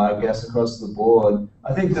similar, I guess, across the board.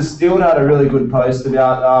 I think Distilled had a really good post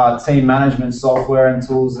about team management software and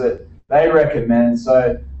tools that they recommend.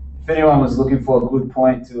 So if anyone was looking for a good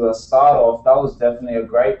point to start off, that was definitely a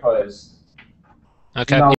great post.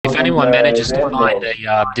 Okay, if anyone manages to find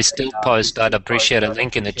a Distilled post, I'd appreciate a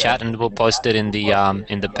link in the chat, and we'll post it in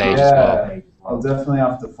the page as well. I'll definitely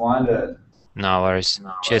have to find it. No worries.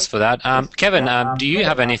 Cheers for that. Kevin, do you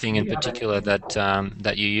have anything in particular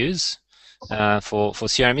that you use for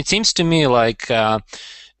CRM? It seems to me like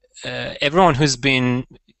everyone who's been,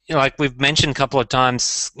 like we've mentioned a couple of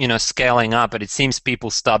times, scaling up, but it seems people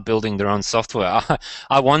start building their own software.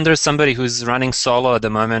 I wonder, somebody who's running solo at the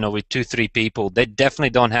moment or with 2-3 people, they definitely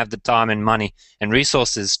don't have the time and money and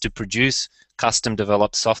resources to produce custom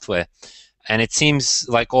developed software. And it seems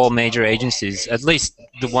like all major agencies, at least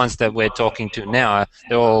the ones that we're talking to now,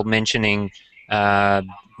 they're all mentioning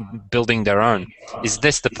building their own. Is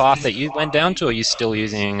this the path that you went down to, or are you still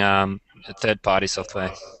using third-party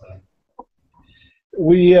software?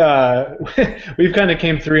 We've kind of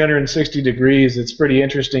came 360 degrees. It's pretty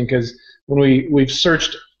interesting because when we've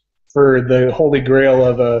searched for the holy grail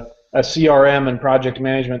of a CRM and project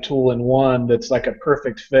management tool in one that's like a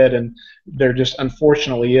perfect fit, and there just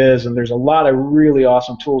unfortunately is, and there's a lot of really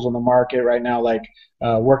awesome tools on the market right now, like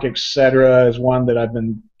Work Etc. is one that I've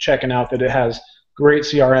been checking out, that it has great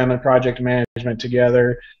CRM and project management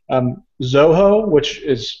together. Zoho, which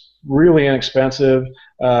is really inexpensive,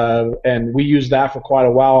 and we used that for quite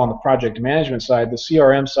a while on the project management side. The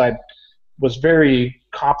CRM side was very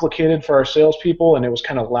complicated for our salespeople, and it was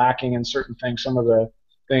kind of lacking in certain things, some of the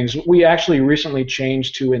things. We actually recently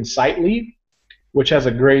changed to Insightly, which has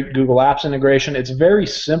a great Google Apps integration. It's very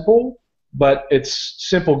simple, but it's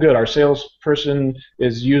simple good. Our salesperson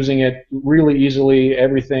is using it really easily.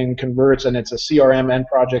 Everything converts, and it's a CRM and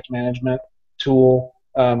project management tool.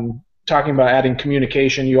 Talking about adding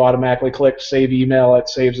communication, you automatically click Save Email. It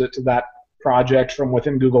saves it to that project from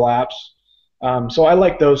within Google Apps. So I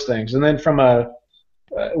like those things. And then from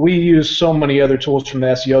we use so many other tools from the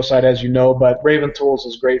SEO side, as you know, but Raven Tools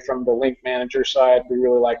is great from the link manager side. We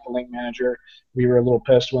really like the link manager. We were a little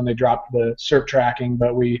pissed when they dropped the SERP tracking,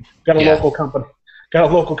 but we got a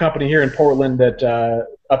local company here in Portland that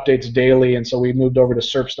updates daily, and so we moved over to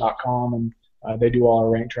SERPs.com, and they do all our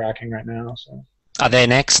rank tracking right now. So Are they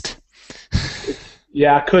next?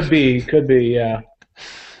 yeah, could be, yeah.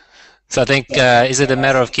 So I think, is it a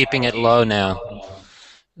matter of keeping it low now?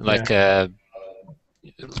 Like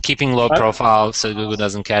keeping low profile so Google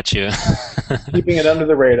doesn't catch you? Keeping it under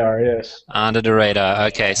the radar, yes. Under the radar.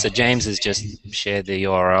 Okay, so James has just shared the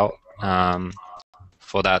URL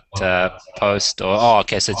for that post.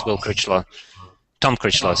 Okay, so it's Tom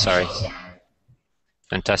Critchlow, sorry.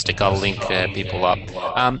 Fantastic, I'll link people up.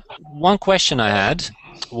 One question I had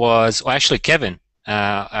was, actually Kevin,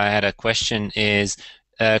 I had a question, is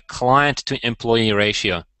client to employee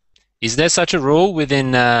ratio. Is there such a rule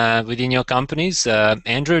within your companies?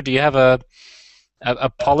 Andrew, do you have a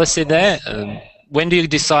policy there? When do you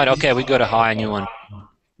decide, okay, we got to hire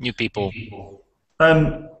new people?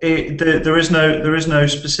 There is no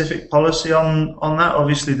specific policy on that.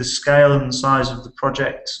 Obviously, the scale and the size of the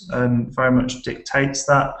project very much dictates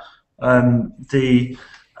that.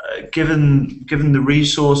 Given the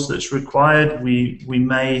resource that's required, we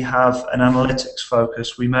may have an analytics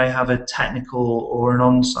focus, we may have a technical or an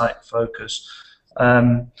on-site focus,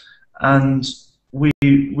 and we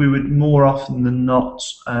would more often than not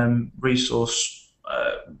resource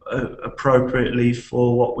appropriately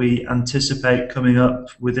for what we anticipate coming up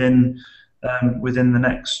within the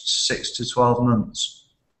next 6 to 12 months.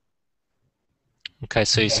 Okay,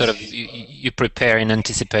 so you prepare in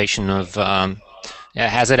anticipation of.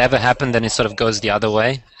 Has it ever happened then it sort of goes the other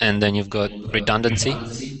way and then you've got redundancy?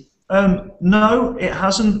 No, it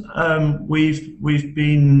hasn't. We've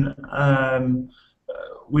been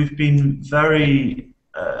very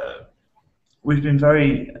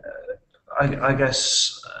I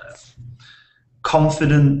guess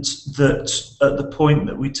confident that at the point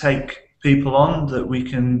that we take people on, that we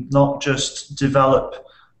can not just develop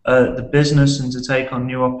the business and to take on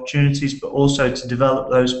new opportunities, but also to develop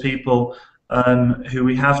those people who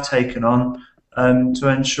we have taken on to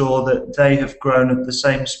ensure that they have grown at the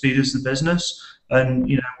same speed as the business.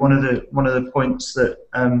 And one of the points that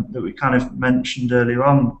we kind of mentioned earlier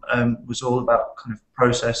on was all about kind of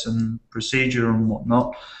process and procedure and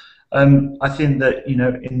whatnot. I think that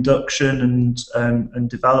induction and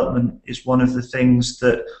development is one of the things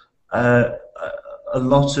that a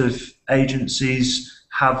lot of agencies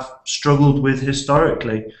have struggled with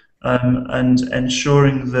historically, and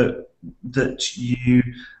ensuring that you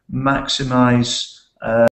maximize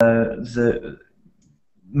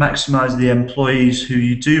the employees who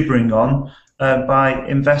you do bring on by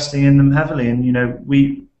investing in them heavily. And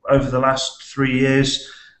we, over the last 3 years,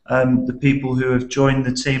 the people who have joined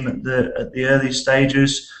the team at the early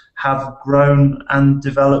stages have grown and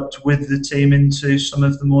developed with the team into some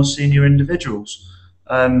of the more senior individuals.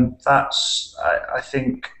 That's, I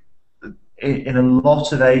think, in a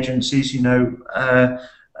lot of agencies,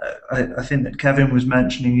 I think that Kevin was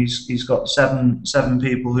mentioning he's got seven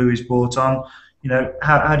people who he's brought on.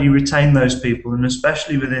 How do you retain those people? And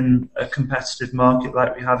especially within a competitive market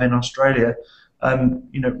like we have in Australia,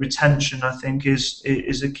 retention, I think,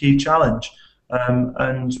 is a key challenge.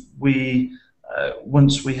 And we,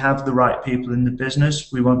 once we have the right people in the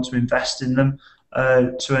business, we want to invest in them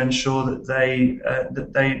to ensure that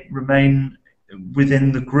they remain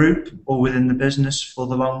within the group or within the business for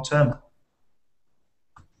the long term.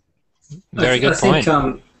 Very good point. I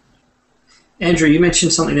think, Andrew, you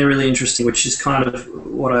mentioned something there really interesting, which is kind of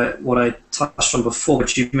what I touched on before,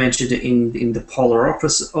 but you've mentioned it in the polar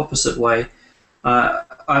opposite way.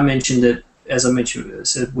 I mentioned that, as I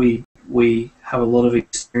said, we have a lot of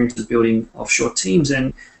experience of building offshore teams,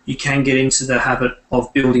 and you can get into the habit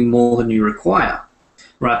of building more than you require,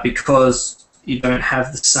 right? Because you don't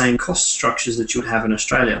have the same cost structures that you would have in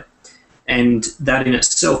Australia, and that in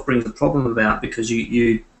itself brings a problem about, because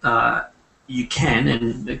you can,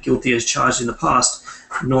 and guilty as charged in the past,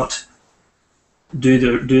 not do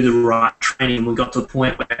the right training. We got to a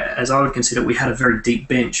point where, as I would consider, we had a very deep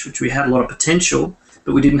bench, which we had a lot of potential,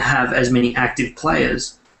 but we didn't have as many active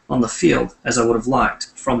players on the field as I would have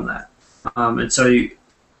liked from that. And so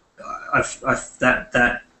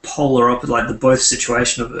that polar opposite, like the both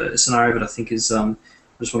situation of a scenario, but I think is I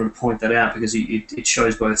just wanted to point that out because it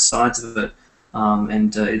shows both sides of it,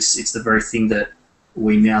 and it's the very thing that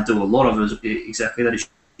we now do a lot of, is exactly that.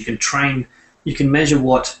 You can train, you can measure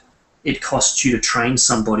what it costs you to train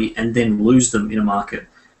somebody and then lose them in a market.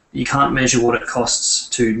 You can't measure what it costs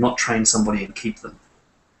to not train somebody and keep them.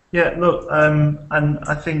 Yeah, look, and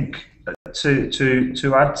I think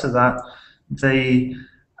to add to that,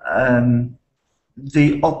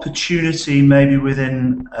 the opportunity maybe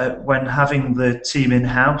within when having the team in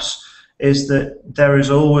house is that there is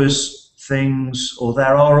always things, or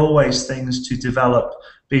there are always things to develop,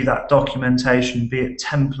 be that documentation, be it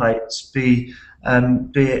templates, be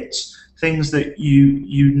it things that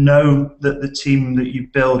you know that the team that you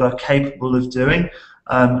build are capable of doing,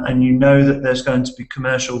 and you know that there's going to be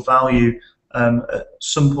commercial value at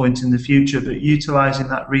some point in the future, but utilizing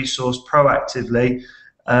that resource proactively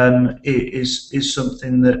is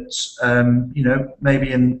something that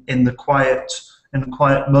maybe in the quiet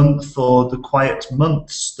month or the quiet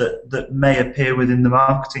months that may appear within the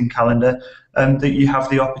marketing calendar, that you have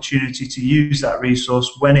the opportunity to use that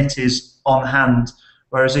resource when it is on hand.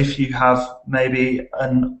 Whereas if you have maybe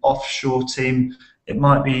an offshore team, it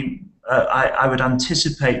might be I would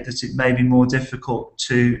anticipate that it may be more difficult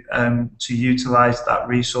to utilize that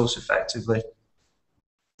resource effectively.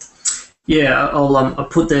 Yeah, I'll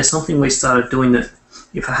put there something we started doing that,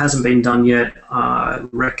 if it hasn't been done yet, I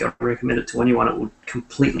recommend it to anyone. It would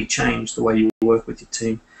completely change the way you work with your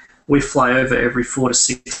team. We fly over every 4 to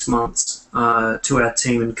 6 months to our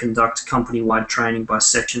team and conduct company-wide training by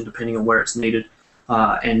section, depending on where it's needed,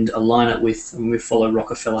 and align it with. And we follow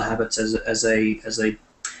Rockefeller Habits as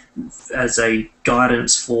a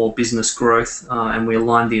guidance for business growth, and we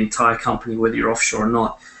align the entire company, whether you're offshore or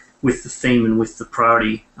not, with the theme and with the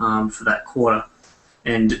priority for that quarter.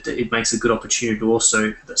 And it makes a good opportunity to also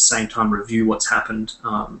at the same time review what's happened,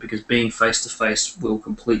 because being face-to-face will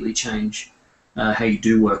completely change how you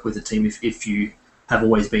do work with a team if you have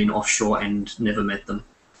always been offshore and never met them.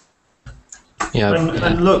 Yeah.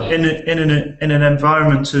 And look, in an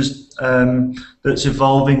environment that's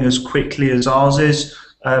evolving as quickly as ours is,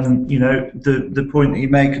 the point that you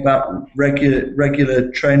make about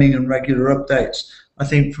regular training and regular updates, I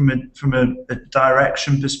think from a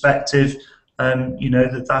direction perspective,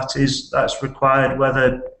 that's required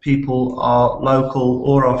whether people are local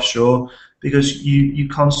or offshore, because you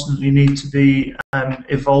constantly need to be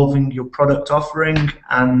evolving your product offering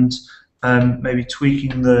and maybe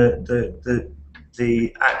tweaking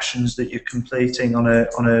the actions that you're completing on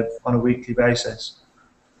a weekly basis.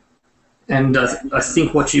 And I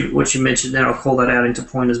think what you mentioned there, I'll call that out into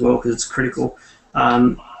point as well because it's critical.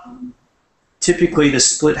 Typically, the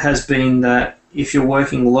split has been that if you're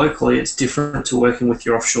working locally, it's different to working with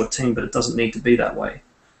your offshore team, but it doesn't need to be that way.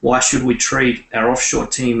 Why should we treat our offshore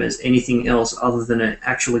team as anything else other than an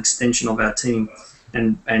actual extension of our team?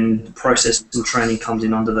 And the process and training comes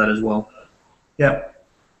in under that as well. Yeah,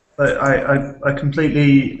 I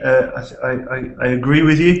completely I agree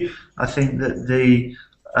with you. I think that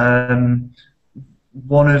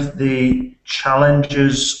one of the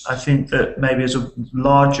challenges, I think that maybe as a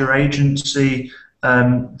larger agency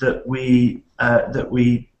that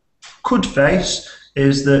we could face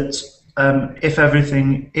is that if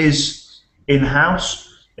everything is in-house,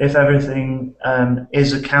 if everything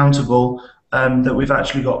is accountable, that we've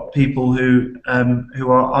actually got people who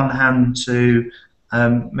are on hand to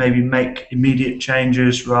maybe make immediate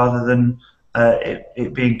changes rather than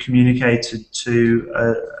it being communicated to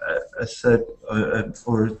a third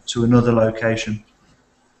or to another location.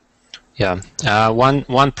 Yeah,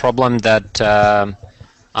 one problem that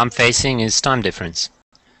I'm facing is time difference,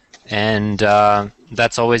 and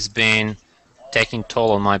that's always been taking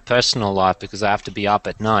toll on my personal life because I have to be up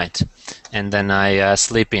at night, and then I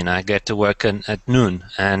sleep in. I get to work at noon,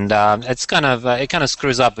 and it's kind of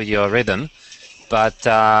screws up with your rhythm. But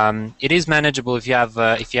it is manageable if you have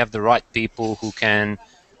the right people who can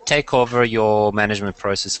take over your management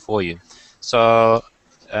process for you. So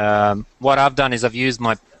what I've done is I've used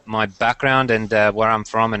my background and where I'm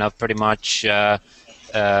from, and I've pretty much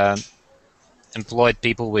employed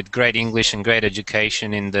people with great English and great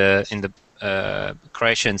education in the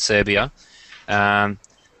Croatia and Serbia.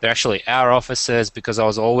 They're actually our officers because I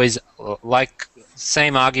was always like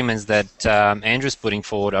same arguments that Andrew's putting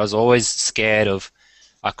forward. I was always scared of.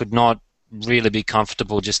 I could not really be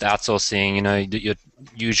comfortable just outsourcing, your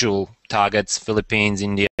usual targets, Philippines,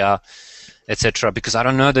 India, etc. Because I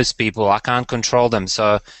don't know those people. I can't control them.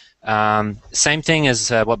 So same thing as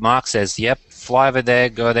what Mark says. Yep, fly over there,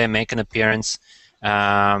 go there, make an appearance,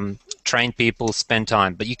 train people, spend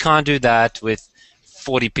time. But you can't do that with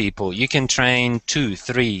 40 people. You can train 2,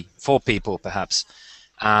 3, 4 people perhaps,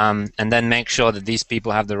 and then make sure that these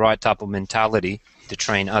people have the right type of mentality to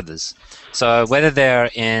train others. So whether they're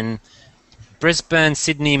in Brisbane,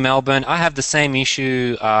 Sydney, Melbourne, I have the same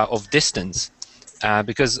issue of distance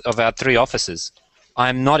because of our 3 offices.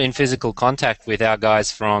 I'm not in physical contact with our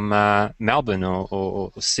guys from Melbourne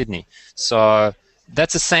or Sydney. So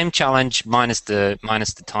that's the same challenge minus the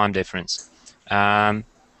time difference.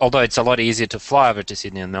 Although it's a lot easier to fly over to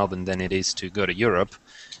Sydney and Melbourne than it is to go to Europe.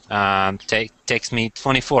 Takes me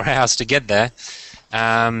 24 hours to get there.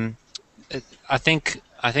 I think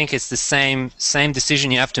it's the same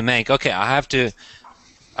decision you have to make. Okay, I have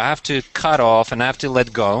to cut off and I have to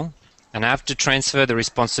let go, and I have to transfer the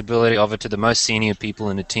responsibility over to the most senior people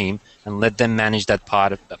in the team and let them manage that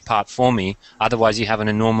part for me. Otherwise, you have an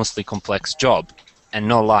enormously complex job and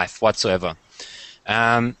no life whatsoever.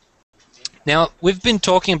 Now, we've been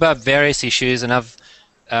talking about various issues, and I've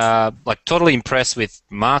totally impressed with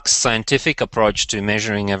Mark's scientific approach to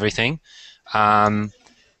measuring everything.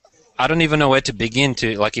 I don't even know where to begin to,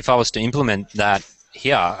 if I was to implement that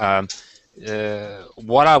here,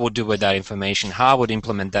 what I would do with that information, how I would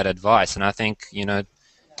implement that advice. And I think,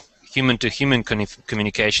 human-to-human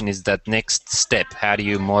communication is that next step. How do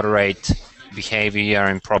you moderate behavior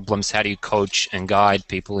and problems? How do you coach and guide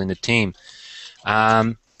people in the team?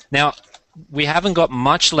 Now, we haven't got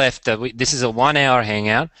much left. This is a 1-hour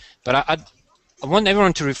hangout, but I want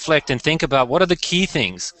everyone to reflect and think about what are the key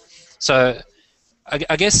things. So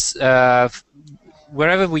I guess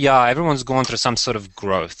wherever we are, everyone's gone through some sort of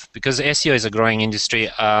growth, because SEO is a growing industry.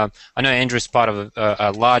 I know Andrew's part of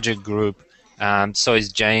a larger group, so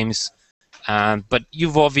is James, but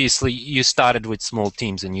you started with small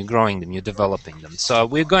teams and you're growing them, you're developing them. So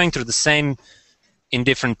we're going through the same in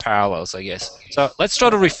different parallels, I guess. So let's try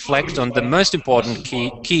to reflect on the most important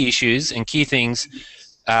key issues and key things.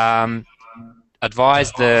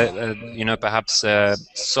 Advise the perhaps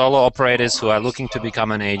solo operators who are looking to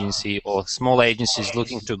become an agency, or small agencies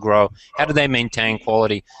looking to grow. How do they maintain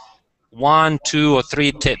quality? 1, 2, or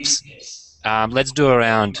 3 tips. Let's do a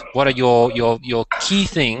round. What are your key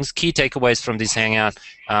things, key takeaways from this hangout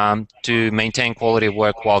to maintain quality of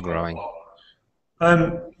work while growing?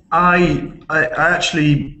 I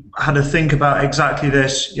actually had to think about exactly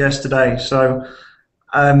this yesterday. So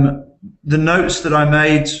the notes that I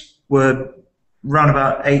made were around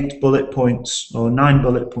about 8 bullet points or 9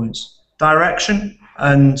 bullet points. Direction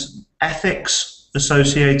and ethics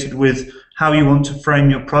associated with how you want to frame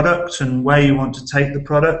your product and where you want to take the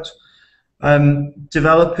product.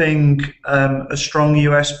 Developing a strong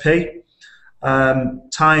USP.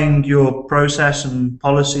 Tying your process and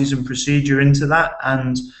policies and procedure into that,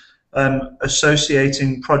 and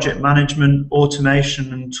associating project management,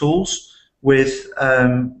 automation, and tools with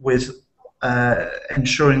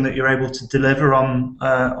ensuring that you're able to deliver on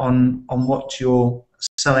what you're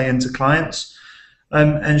selling into clients.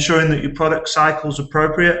 Ensuring that your product cycle is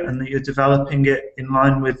appropriate and that you're developing it in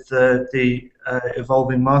line with the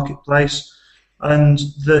evolving marketplace, and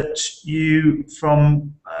that you,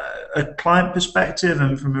 from a client perspective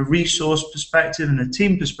and from a resource perspective and a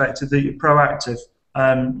team perspective, that you're proactive,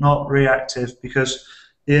 not reactive, because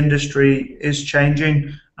the industry is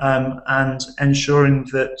changing, and ensuring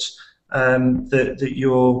that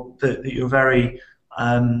you're very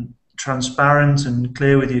transparent and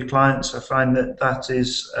clear with your clients. I find that's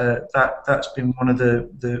been one of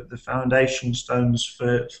the foundation stones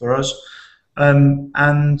for us,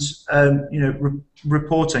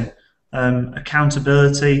 reporting,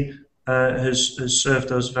 accountability has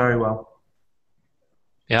served us very well.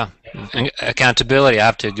 Yeah, and accountability, I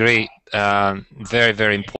have to agree, very,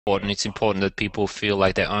 very important. It's important that people feel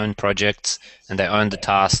like they own projects and they own the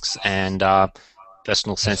tasks, and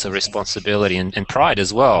personal sense of responsibility and pride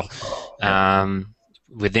as well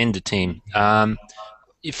within the team.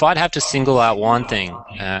 If I'd have to single out one thing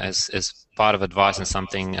as part of advice and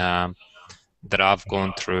something that I've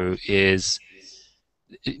gone through, is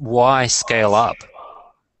why scale up?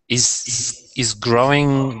 Is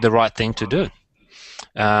growing the right thing to do?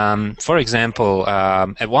 For example,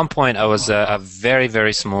 at one point I was a very,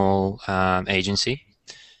 very small agency,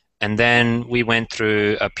 and then we went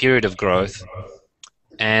through a period of growth,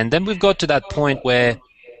 and then we've got to that point where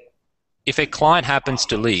if a client happens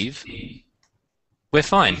to leave, we're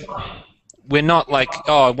fine. We're not like,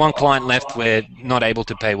 oh, one client left, we're not able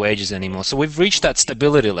to pay wages anymore. So we've reached that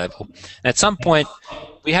stability level. And at some point,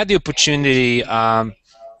 we had the opportunity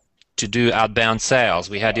to do outbound sales.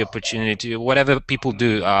 We had the opportunity to whatever people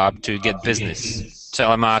do to get business,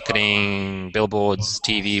 telemarketing, billboards,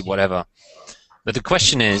 TV, whatever. But the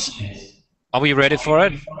question is, are we ready for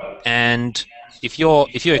it? And if your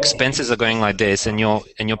expenses are going like this and your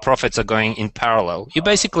profits are going in parallel, you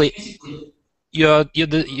basically you're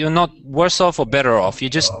not worse off or better off. You're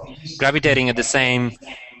just gravitating at the same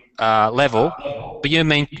level, but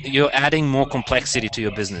you're adding more complexity to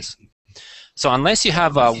your business. So unless you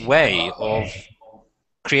have a way of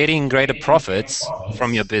creating greater profits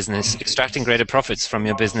from your business, extracting greater profits from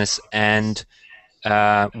your business, and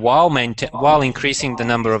while increasing the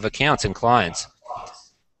number of accounts and clients.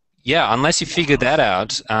 Yeah, unless you figure that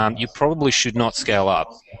out, you probably should not scale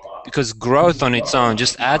up, because growth on its own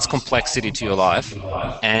just adds complexity to your life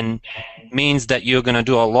and means that you're going to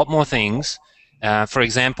do a lot more things. For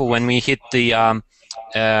example, when we hit the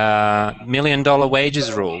 $1 million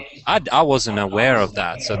wages rule, I wasn't aware of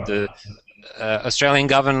that. So the Australian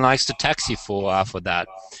government likes to tax you for that.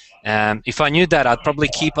 If I knew that, I'd probably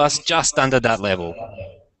keep us just under that level.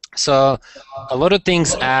 So a lot of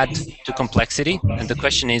things add to complexity, and the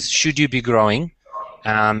question is, should you be growing,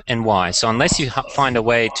 and why? So unless you find a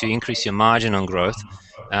way to increase your margin on growth,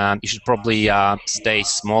 you should probably stay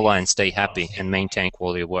smaller and stay happy and maintain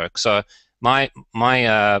quality of work. So my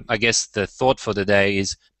I guess the thought for the day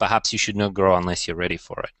is perhaps you should not grow unless you're ready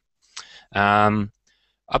for it.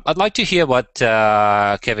 I'd like to hear what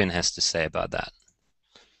Kevin has to say about that.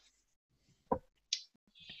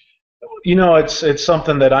 You know, it's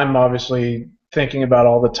something that I'm obviously thinking about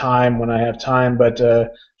all the time when I have time. But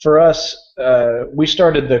for us, we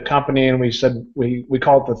started the company and we said we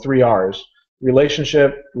call it the 3 R's: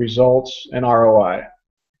 relationship, results, and ROI.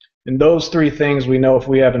 And those 3 things we know if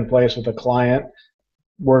we have in place with a client,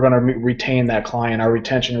 we're going to retain that client. Our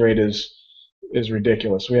retention rate is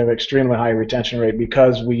ridiculous. We have an extremely high retention rate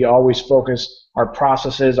because we always focus our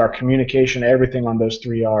processes, our communication, everything on those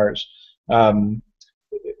 3 R's.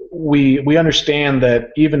 We understand that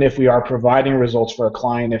even if we are providing results for a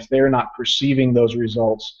client, if they're not perceiving those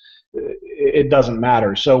results, it doesn't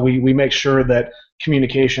matter. So we make sure that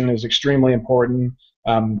communication is extremely important.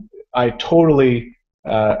 I totally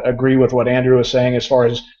agree with what Andrew was saying as far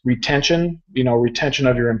as retention. You know, retention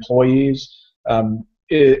of your employees.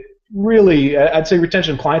 Really, I'd say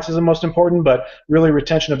retention of clients is the most important, but really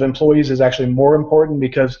retention of employees is actually more important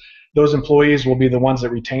because those employees will be the ones that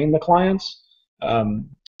retain the clients.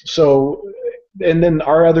 So, and then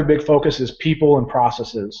our other big focus is people and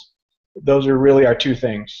processes. Those are really our 2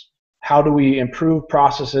 things. How do we improve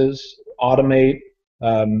processes, automate,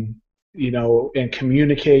 you know, and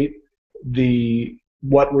communicate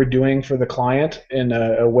what we're doing for the client in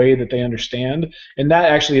a way that they understand? And that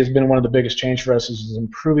actually has been one of the biggest change for us is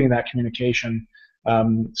improving that communication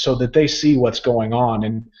so that they see what's going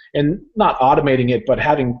on, and not automating it, but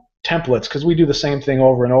having templates, because we do the same thing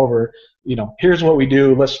over and over. You know, here's what we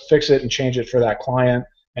do, let's fix it and change it for that client,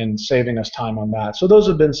 and saving us time on that. So those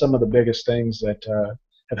have been some of the biggest things that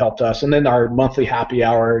have helped us. And then our monthly happy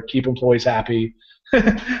hour, keep employees happy,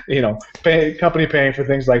 you know, company paying for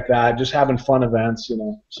things like that, just having fun events, you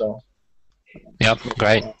know. So. Yep,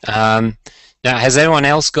 great. Now, has anyone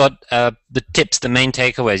else got the tips, the main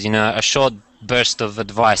takeaways? You know, a short burst of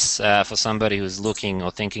advice for somebody who's looking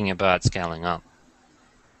or thinking about scaling up.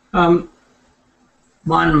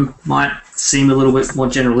 Mine might seem a little bit more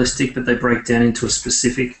generalistic, but they break down into a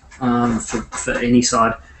specific for any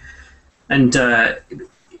side, and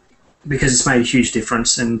because it's made a huge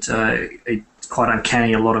difference, and it's quite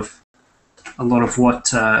uncanny. A lot of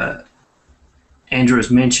what Andrew has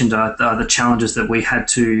mentioned are the challenges that we had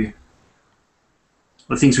to,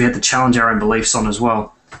 the things we had to challenge our own beliefs on as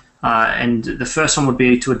well. And the first one would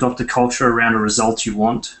be to adopt a culture around a result you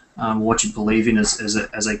want. What you believe in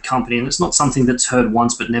as a company, and it's not something that's heard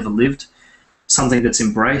once but never lived, something that's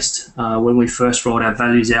embraced. When we first rolled our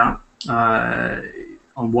values out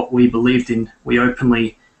on what we believed in, we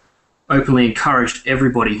openly encouraged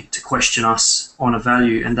everybody to question us on a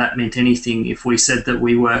value, and that meant anything. If we said that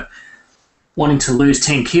we were wanting to lose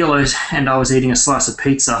 10 kilos and I was eating a slice of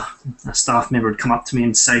pizza, a staff member would come up to me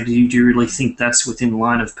and say, do you really think that's within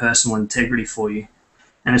line of personal integrity for you?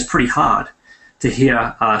 And it's pretty hard to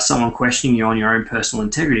hear someone questioning you on your own personal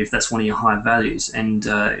integrity if that's one of your high values. And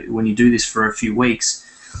when you do this for a few weeks,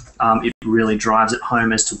 it really drives it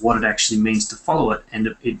home as to what it actually means to follow it,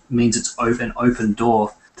 and it means it's an open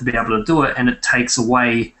door to be able to do it, and it takes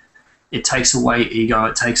away ego,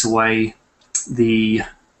 it takes away the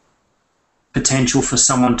potential for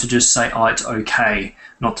someone to just say, oh, it's okay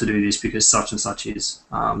not to do this because such and such is.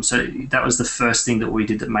 So that was the first thing that we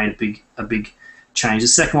did that made a big change. The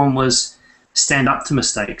second one was stand up to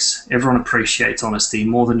mistakes. Everyone appreciates honesty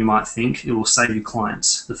more than you might think. It will save you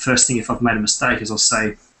clients. The first thing, if I've made a mistake, is I'll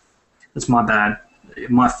say, it's my bad,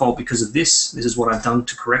 my fault because of this. This is what I've done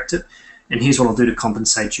to correct it, and here's what I'll do to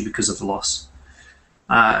compensate you because of the loss.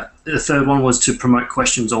 The third one was to promote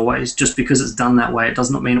questions always. Just because it's done that way, it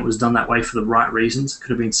does not mean it was done that way for the right reasons. It could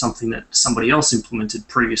have been something that somebody else implemented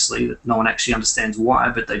previously that no one actually understands why,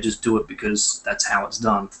 but they just do it because that's how it's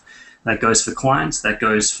done. That goes for clients, that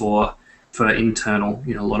goes for for internal.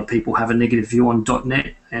 A lot of people have a negative view on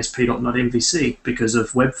 .NET, ASP.NET MVC because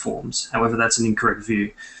of web forms. However, that's an incorrect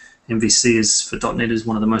view. MVC for .NET is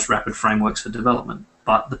one of the most rapid frameworks for development,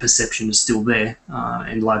 but the perception is still there,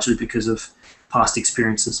 and largely because of past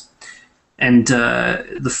experiences. And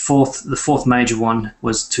the fourth major one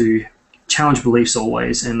was to challenge beliefs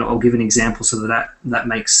always, and I'll give an example so that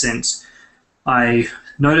makes sense. I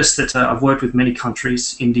noticed that I've worked with many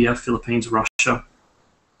countries, India, Philippines, Russia,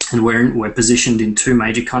 and we're positioned in two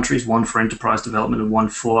major countries, one for enterprise development and one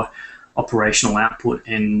for operational output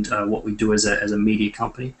and what we do as a media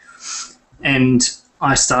company. And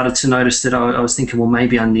I started to notice that I was thinking, well,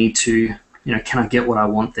 maybe I need to, can I get what I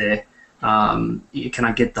want there? Can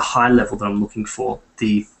I get the high level that I'm looking for,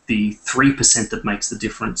 the 3% that makes the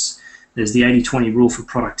difference? There's the 80-20 rule for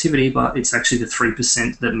productivity, but it's actually the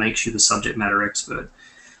 3% that makes you the subject matter expert,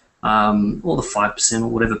 or the 5% or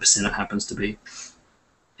whatever percent it happens to be.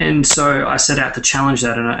 And so I set out to challenge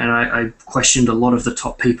that, and I questioned a lot of the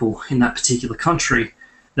top people in that particular country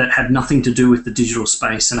that had nothing to do with the digital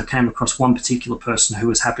space, and I came across one particular person who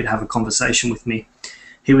was happy to have a conversation with me.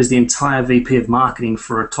 He was the entire VP of marketing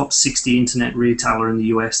for a top 60 internet retailer in the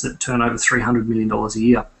US that turned over $300 million a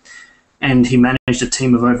year. And he managed a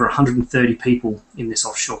team of over 130 people in this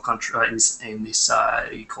offshore country, in this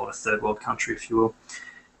you call it a third world country, if you will.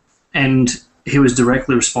 And he was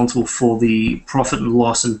directly responsible for the profit and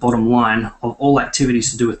loss and bottom line of all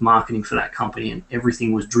activities to do with marketing for that company, and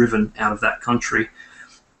everything was driven out of that country.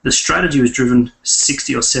 The strategy was driven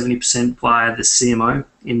 60 or 70% by the CMO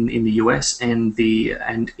in the US and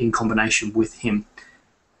in combination with him.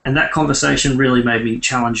 And that conversation really made me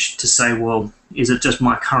challenge to say, well, is it just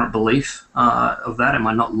my current belief of that? Am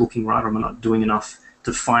I not looking right, or am I not doing enough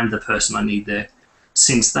to find the person I need there?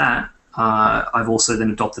 Since that, I've also then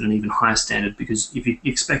adopted an even higher standard, because if you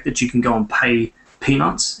expect that you can go and pay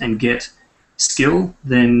peanuts and get skill,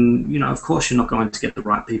 then of course you're not going to get the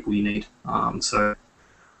right people you need. So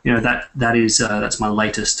that's my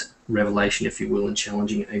latest revelation, if you will, in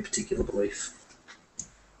challenging a particular belief.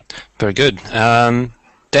 Very good.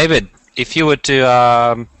 David, if you were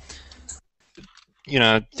to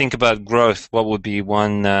think about growth, what would be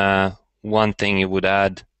one thing you would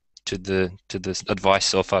add to this advice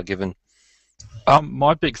so far given?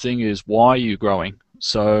 My big thing is, why are you growing?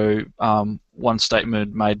 So one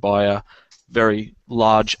statement made by a very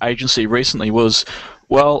large agency recently was,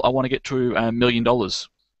 well, I want to get to $1 million.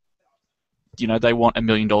 They want $1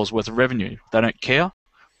 million worth of revenue. They don't care.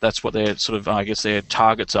 That's what their their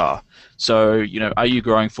targets are. So, are you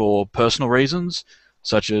growing for personal reasons,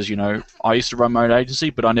 such as, I used to run my own agency,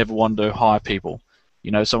 but I never wanted to hire people.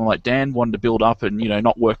 Someone like Dan wanted to build up and,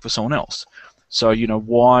 not work for someone else. So,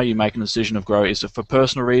 why are you making a decision of grow? Is it for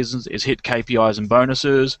personal reasons? Is hit KPIs and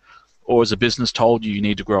bonuses? Or is a business told you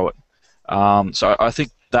need to grow it? So I think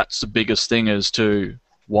that's the biggest thing as to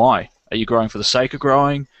why. Are you growing for the sake of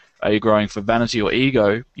growing? Are you growing for vanity or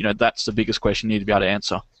ego? That's the biggest question you need to be able to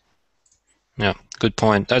answer. Yeah, good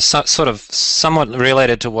point. That's sort of somewhat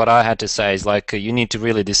related to what I had to say. Is like you need to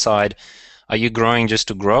really decide: are you growing just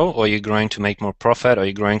to grow, or are you growing to make more profit? Are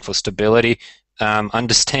you growing for stability?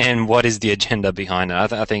 Understand what is the agenda behind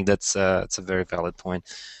it. I think that's a very valid point.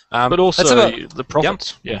 But also the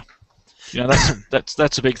profits. Yep. Yeah.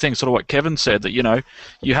 That's a big thing. Sort of what Kevin said, that you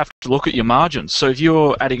have to look at your margins. So if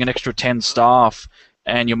you're adding an extra 10 staff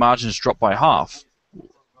and your margins drop by half,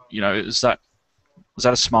 is that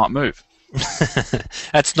a smart move?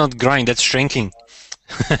 That's not growing. That's shrinking.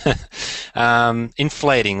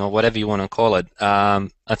 Inflating, or whatever you want to call it. I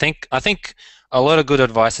think a lot of good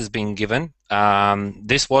advice has been given.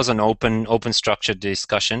 This was an open structured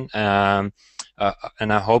discussion, and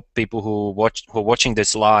I hope people who are watching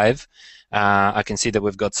this live, I can see that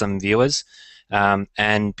we've got some viewers,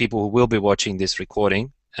 and people who will be watching this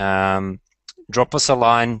recording. Drop us a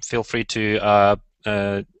line. Feel free to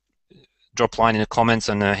drop line in the comments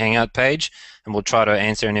on the Hangout page, and we'll try to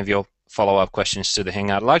answer any of your follow-up questions to the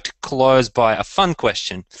Hangout. I'd like to close by a fun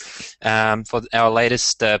question for our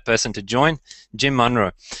latest person to join, Jim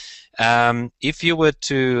Munro. If you were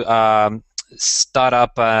to start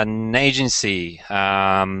up an agency,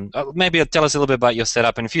 maybe tell us a little bit about your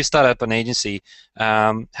setup, and if you start up an agency,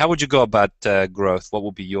 how would you go about growth? What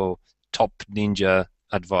would be your top ninja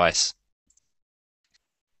advice?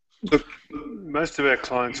 Look, most of our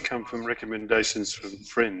clients come from recommendations from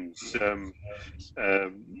friends,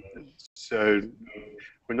 so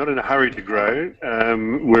we're not in a hurry to grow.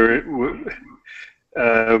 We're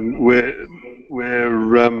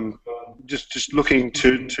just looking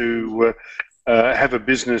to have a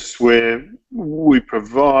business where we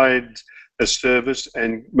provide a service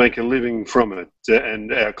and make a living from it.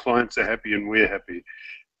 And our clients are happy and we're happy.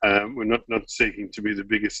 We're not seeking to be the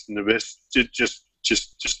biggest and the best, just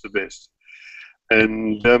the best.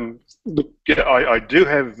 And look, I do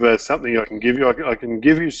have something I can give you. I can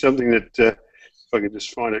give you something that, if I can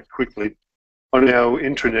just find it quickly, on our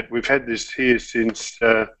intranet. We've had this here since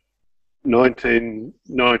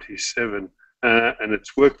 1997, and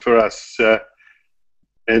it's worked for us.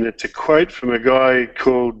 And it's a quote from a guy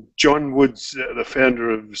called John Woods, the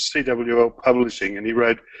founder of CWL Publishing, and he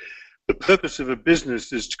wrote, "The purpose of a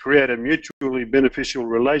business is to create a mutually beneficial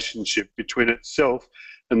relationship between itself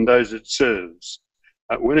and those it serves.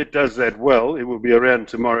 When it does that well, it will be around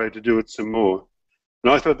tomorrow to do it some more."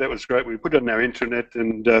 And I thought that was great. We put it on our intranet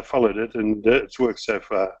and followed it, and it's worked so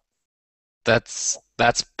far. That's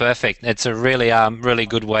perfect. It's a really really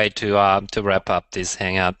good way to wrap up this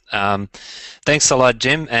hangout. Thanks a lot,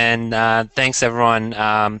 Jim, and thanks everyone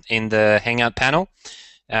in the hangout panel.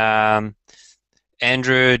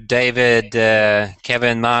 Andrew, David,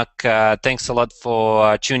 Kevin, Mark, thanks a lot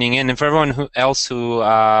for tuning in, and for everyone else who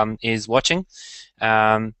is watching.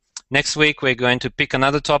 Next week we're going to pick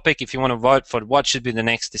another topic. If you want to vote for what should be the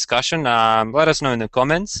next discussion, let us know in the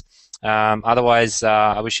comments. Otherwise,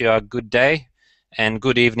 I wish you a good day and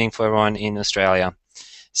good evening for everyone in Australia.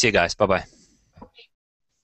 See you guys. Bye-bye.